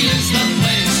Tappy is the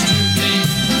place to be.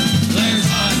 There's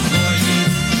fun for you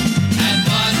and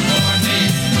fun for me,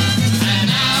 and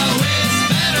now it's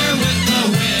better with the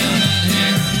women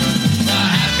here. The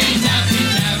Happy Tappy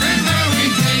Tavern where we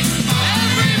drink.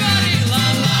 Everybody, la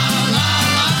la la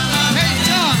la la. Hey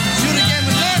John, shoot again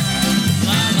with that.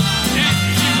 La la la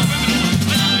la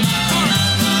la la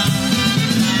la.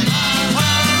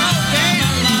 Okay.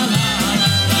 La la la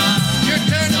la. Your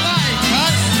turn to buy,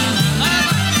 cut.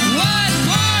 One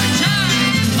more time.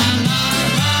 La la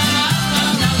la la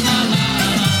la la la la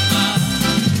la.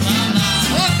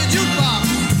 Off the jukebox.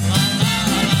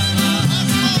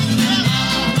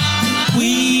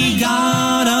 We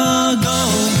gotta go.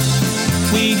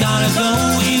 We gotta go.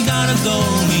 We gotta go.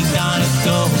 We gotta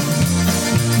go.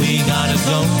 We gotta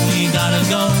go. We gotta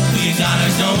go. We gotta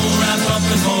go. Wrap up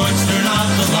the cords, turn off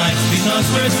the lights because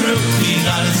we're through. We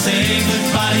gotta say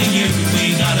goodbye to you.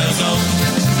 We gotta go.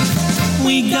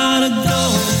 We gotta go.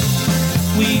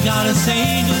 We gotta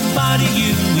say goodbye to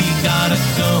you. We gotta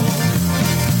go.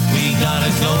 We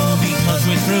gotta go because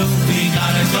we're through. We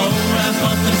gotta go. Wrap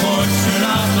up the cords, turn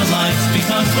off the lights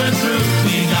because we're through.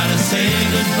 We gotta say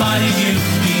goodbye to you.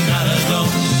 We gotta go.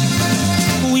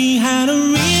 We had a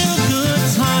real good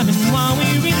time, and while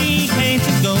we really hate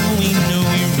to go, we knew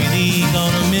we really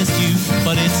gonna miss you.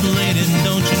 But it's late, and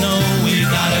don't you know we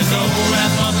gotta go.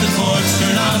 Wrap up the cords,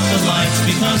 turn off the lights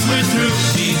because we're through.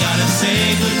 We gotta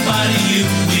say goodbye to you.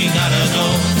 We gotta go.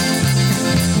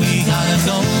 We gotta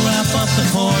go, wrap up the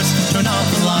cords, turn off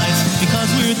the lights, because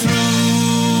we're through.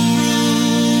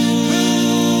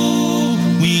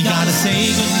 We gotta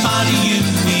say goodbye to you.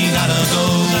 We gotta go.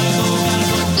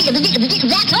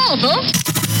 That's all, folks.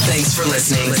 Thanks for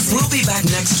listening. We'll be back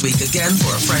next week again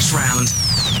for a fresh round.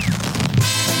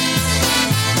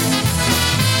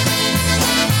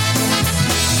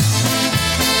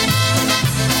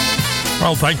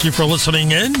 Well, thank you for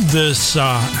listening in this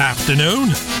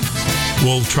afternoon.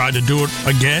 We'll try to do it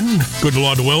again, good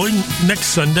Lord willing, next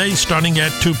Sunday starting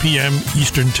at 2 p.m.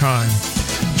 Eastern Time.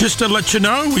 Just to let you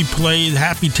know, we played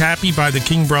Happy Tappy by the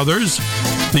King Brothers,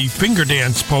 the Finger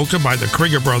Dance Polka by the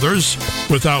Krieger Brothers,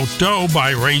 Without Dough by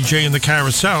Ray J and the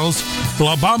Carousels,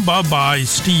 La Bamba by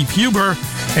Steve Huber,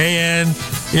 and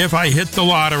If I Hit the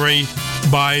Lottery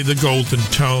by the Golden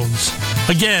Tones.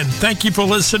 Again, thank you for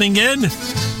listening in.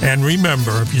 And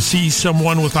remember, if you see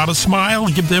someone without a smile,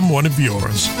 give them one of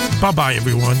yours. Bye-bye,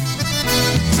 everyone.